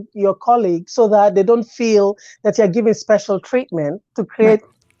your colleagues so that they don't feel that you're giving special treatment to create.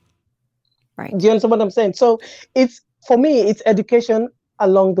 Right. Do you understand what I'm saying? So for me, it's education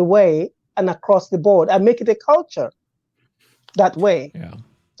along the way and across the board, and make it a culture. That way,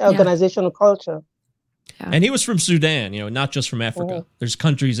 organizational culture. And he was from Sudan, not just from Africa. There's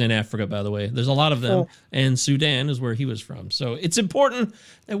countries in Africa, by the way. There's a lot of them, and Sudan is where he was from. So it's important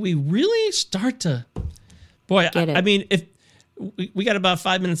that we really start to, I mean, if we got about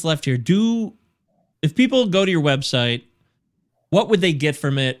 5 minutes left here, if people go to your website, what would they get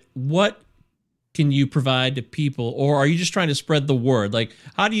from it? What can you provide to people, or are you just trying to spread the word? Like,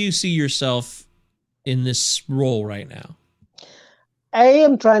 how do you see yourself in this role right now? I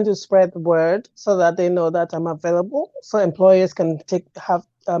am trying to spread the word so that they know that I'm available, so employers can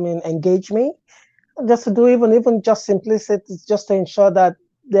engage me. Just to do even just simplicity, just to ensure that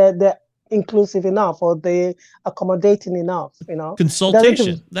they're inclusive enough or they accommodating enough,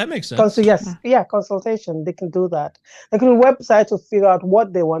 Consultation. That makes sense. Consultation. They can do that. They can do a website to figure out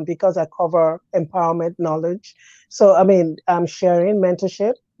what they want, because I cover empowerment knowledge. So, I mean, I'm sharing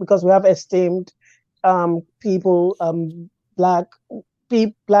mentorship because we have esteemed people, Black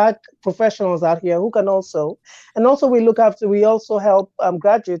professionals out here who can also, and also we also help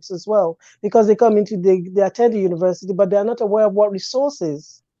graduates as well, because they come into they attend the university, but they're not aware of what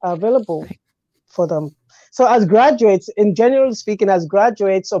resources are available for them. So as graduates, in generally speaking, as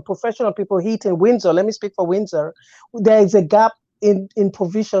graduates or professional people here in Windsor, let me speak for Windsor, there is a gap in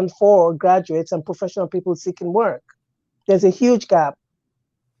provision for graduates and professional people seeking work. There's a huge gap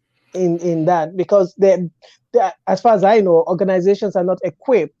in that, because as far as I know, organizations are not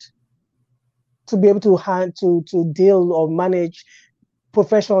equipped to be able to deal or manage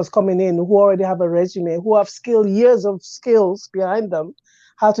professionals coming in who already have a resume, who have years of skills behind them,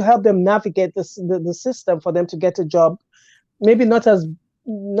 how to help them navigate the system for them to get a job, maybe not to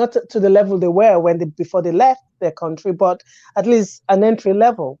the level they were before they left their country, but at least an entry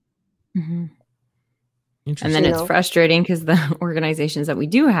level. Mm-hmm. And then it's frustrating because the organizations that we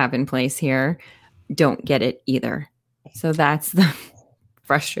do have in place here don't get it either. So that's the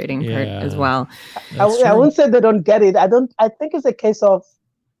frustrating part as well. I wouldn't say they don't get it. I think it's a case of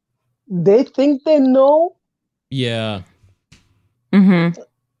they think they know. Yeah. Mm-hmm.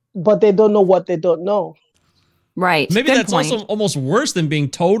 But they don't know what they don't know. Right. Maybe Good that's point. also almost worse than being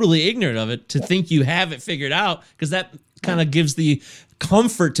totally ignorant of it, to think you have it figured out, because that kind of gives the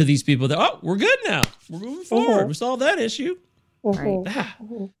comfort to these people that, we're good now. We're moving forward. Mm-hmm. We solved that issue.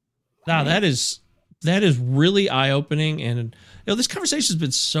 Mm-hmm. Wow, that is really eye-opening, and this conversation has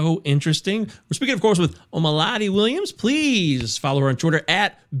been so interesting. We're speaking, of course, with Omalade Williams. Please follow her on Twitter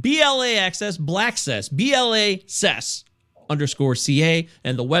at BLA Access Blackcess, BLACess_CA,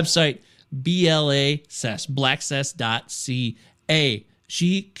 and the website BLACess, blackcess.ca.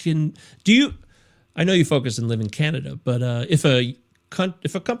 I know you focus and live in Canada, but if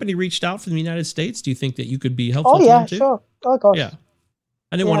a company reached out from the United States, do you think that you could be helpful to them too? Sure. Oh gosh. Yeah.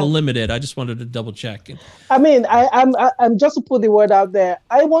 I didn't want to limit it. I just wanted to double check. I mean, I'm just to put the word out there.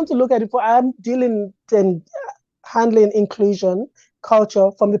 I want to look at it I'm dealing and handling inclusion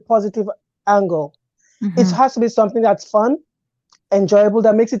culture from the positive angle. Mm-hmm. It has to be something that's fun, enjoyable,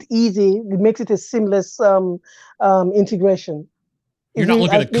 that makes it easy. It makes it a seamless integration. You're not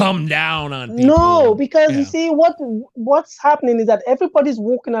looking to come down on people. No, because you see what's happening is that everybody's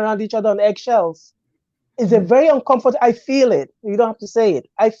walking around each other on eggshells. It's a very uncomfortable. I feel it. You don't have to say it.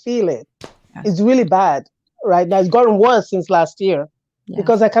 I feel it. Yeah. It's really bad right now. It's gotten worse since last year,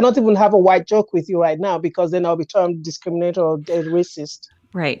 because I cannot even have a white joke with you right now, because then I'll be termed discriminator or racist.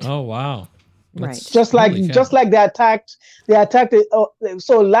 Right. Oh wow. Right. Just like they attacked.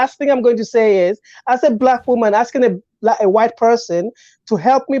 So last thing I'm going to say is, as a Black woman asking a white person to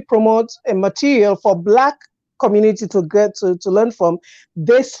help me promote a material for Black community to get to learn from,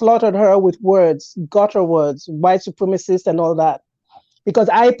 they slaughtered her with words, gutter words, white supremacist and all that, because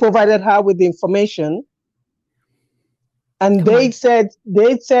I provided her with the information. And they said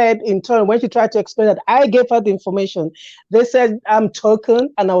in turn, when she tried to explain that I gave her the information, they said I'm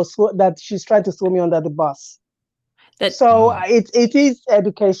token, and that she's trying to throw me under the bus. It is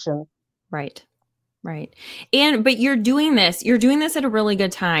education. Right. But you're doing this at a really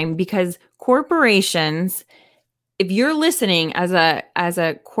good time, because corporations, if you're listening as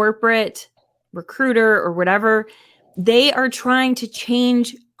a corporate recruiter or whatever, they are trying to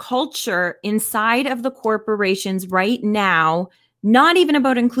change culture inside of the corporations right now. Not even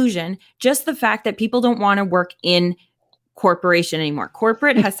about inclusion, just the fact that people don't want to work in corporation anymore.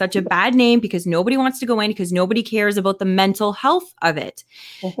 Corporate has such a bad name because nobody wants to go in, because nobody cares about the mental health of it.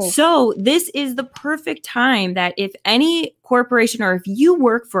 Mm-hmm. So this is the perfect time that if any corporation, or if you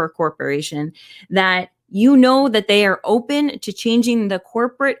work for a corporation, that you know that they are open to changing the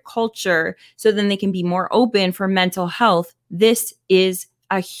corporate culture so then they can be more open for mental health. This is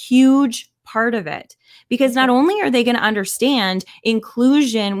a huge part of it, because not only are they going to understand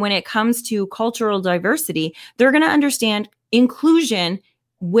inclusion when it comes to cultural diversity, they're going to understand inclusion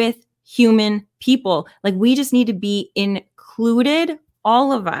with human people. Like, we just need to be included,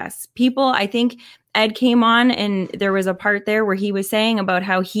 all of us. People, I think Ed came on and there was a part there where he was saying about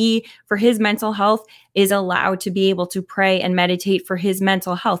how he, for his mental health, is allowed to be able to pray and meditate for his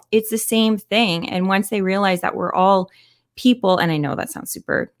mental health. It's the same thing. And once they realize that we're all people, and I know that sounds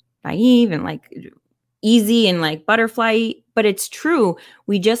super naive and like easy and like butterfly, but it's true.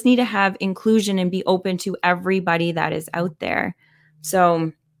 We just need to have inclusion and be open to everybody that is out there.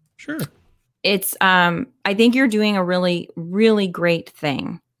 So sure. it's I think you're doing a really, really great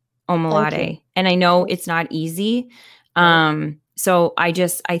thing, Omolade. And I know it's not easy. So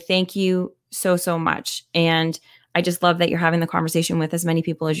I thank you so much. And I just love that you're having the conversation with as many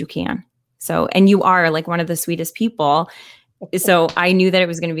people as you can. So, and you are like one of the sweetest people. So I knew that it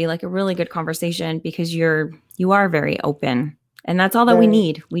was going to be like a really good conversation because you are very open, and that's all that we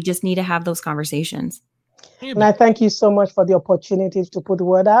need. We just need to have those conversations. And I thank you so much for the opportunity to put the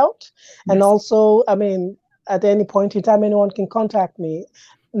word out. Yes. And also, I mean, at any point in time, anyone can contact me.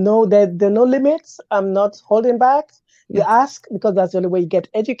 No, there are no limits. I'm not holding back. You ask because that's the only way you get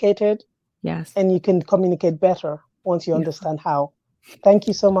educated. Yes. And you can communicate better once you understand how. Thank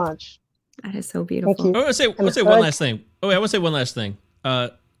you so much. That is so beautiful. I want to say one last thing. I want to say one last thing.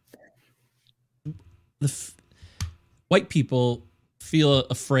 White people feel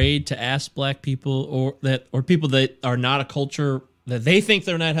afraid to ask Black people or people that are not a culture that they think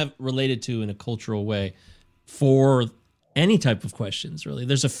they're not related to in a cultural way for any type of questions. Really,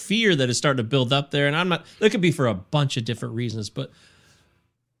 there's a fear that is starting to build up there, and that could be for a bunch of different reasons. But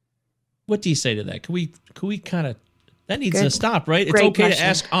what do you say to that? Can we kind of? That needs to stop, right? It's okay to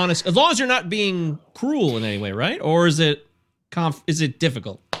ask honest, as long as you're not being cruel in any way, right? Or is it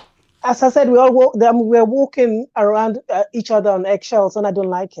difficult? As I said, we're walking around each other on eggshells, and I don't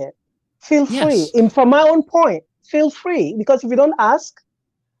like it. Feel free. From my own point, feel free, because if you don't ask,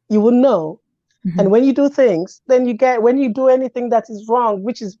 you will know. Mm-hmm. And when you do things, then when you do anything that is wrong,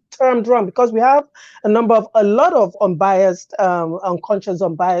 which is termed wrong, because we have a lot of unbiased, unconscious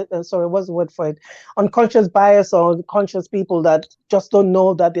bias or unconscious people that just don't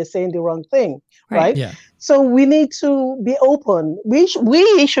know that they're saying the wrong thing, right? Yeah. So we need to be open. We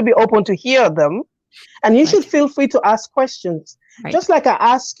should be open to hear them, and you should feel free to ask questions. Right. Just like I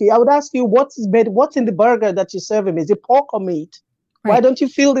would ask you, what's in the burger that you're serving me? Is it pork or meat? Right. Why don't you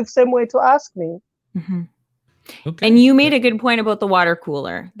feel the same way to ask me? Mm-hmm. Okay. And you made a good point about the water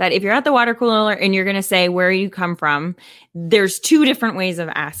cooler, that if you're at the water cooler and you're going to say where you come from, there's two different ways of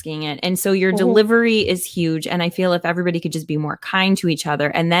asking it. And so your delivery is huge. And I feel if everybody could just be more kind to each other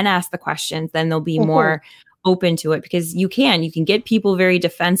and then ask the questions, then they'll be more open to it, because you can get people very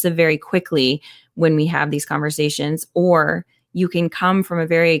defensive very quickly when we have these conversations, or you can come from a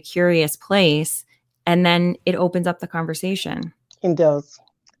very curious place and then it opens up the conversation. It does.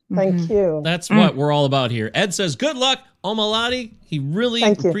 Thank you. That's what we're all about here. Ed says, good luck, Omolade. He really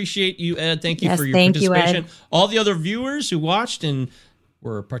appreciate you, Ed. Thank you for your participation. All the other viewers who watched and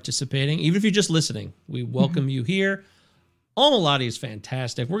were participating, even if you're just listening, we welcome you here. Omolade is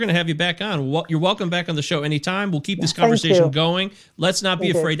fantastic. We're going to have you back on. You're welcome back on the show anytime. We'll keep this conversation going. Let's not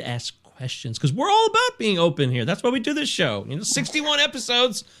be afraid to ask questions, because we're all about being open here. That's why we do this show. 61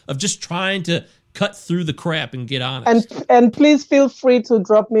 episodes of just trying to cut through the crap and get honest. And please feel free to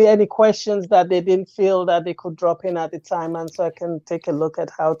drop me any questions that they didn't feel that they could drop in at the time, and so I can take a look at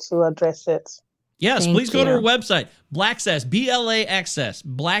how to address it. Yes, please go to our website, Blaccess, BLAccess,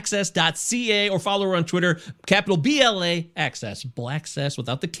 blaccess.ca, or follow her on Twitter, capital BLAccess, Blaccess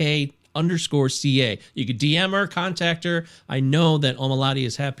without the K, _CA. You could DM her, contact her. I know that Omolade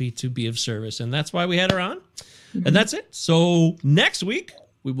is happy to be of service, and that's why we had her on. And that's it. So next week,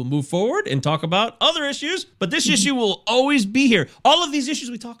 we will move forward and talk about other issues, but this issue will always be here. All of these issues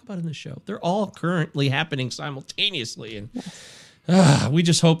we talk about in the show, they're all currently happening simultaneously. And we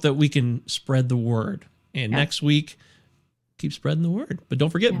just hope that we can spread the word. And next week, keep spreading the word. But don't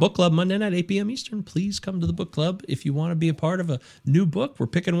forget, Book Club, Monday night, 8 p.m. Eastern. Please come to the book club if you want to be a part of a new book. We're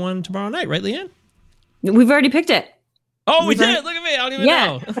picking one tomorrow night, right, Leanne? We've already picked it. Oh, we did. Look at me. I don't even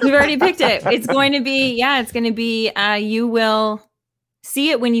know. We've already picked it. It's going to be, You Will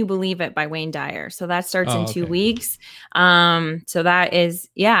See It When You Believe It by Wayne Dyer. So that starts in 2 weeks. So that is,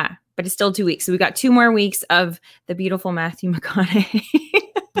 but it's still 2 weeks. So we got 2 more weeks of the beautiful Matthew McConaughey.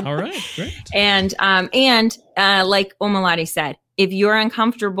 All right, great. And like Omolade said, if you're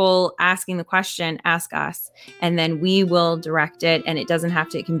uncomfortable asking the question, ask us, and then we will direct it. And it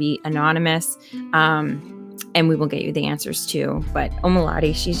can be anonymous. And we will get you the answers too. But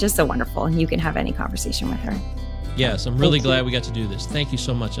Omolade, she's just so wonderful, and you can have any conversation with her. Yes, I'm really glad we got to do this. Thank you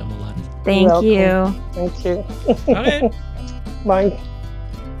so much, Omolade. Thank you. Thank you. All right. Bye.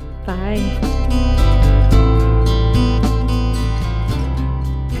 Bye.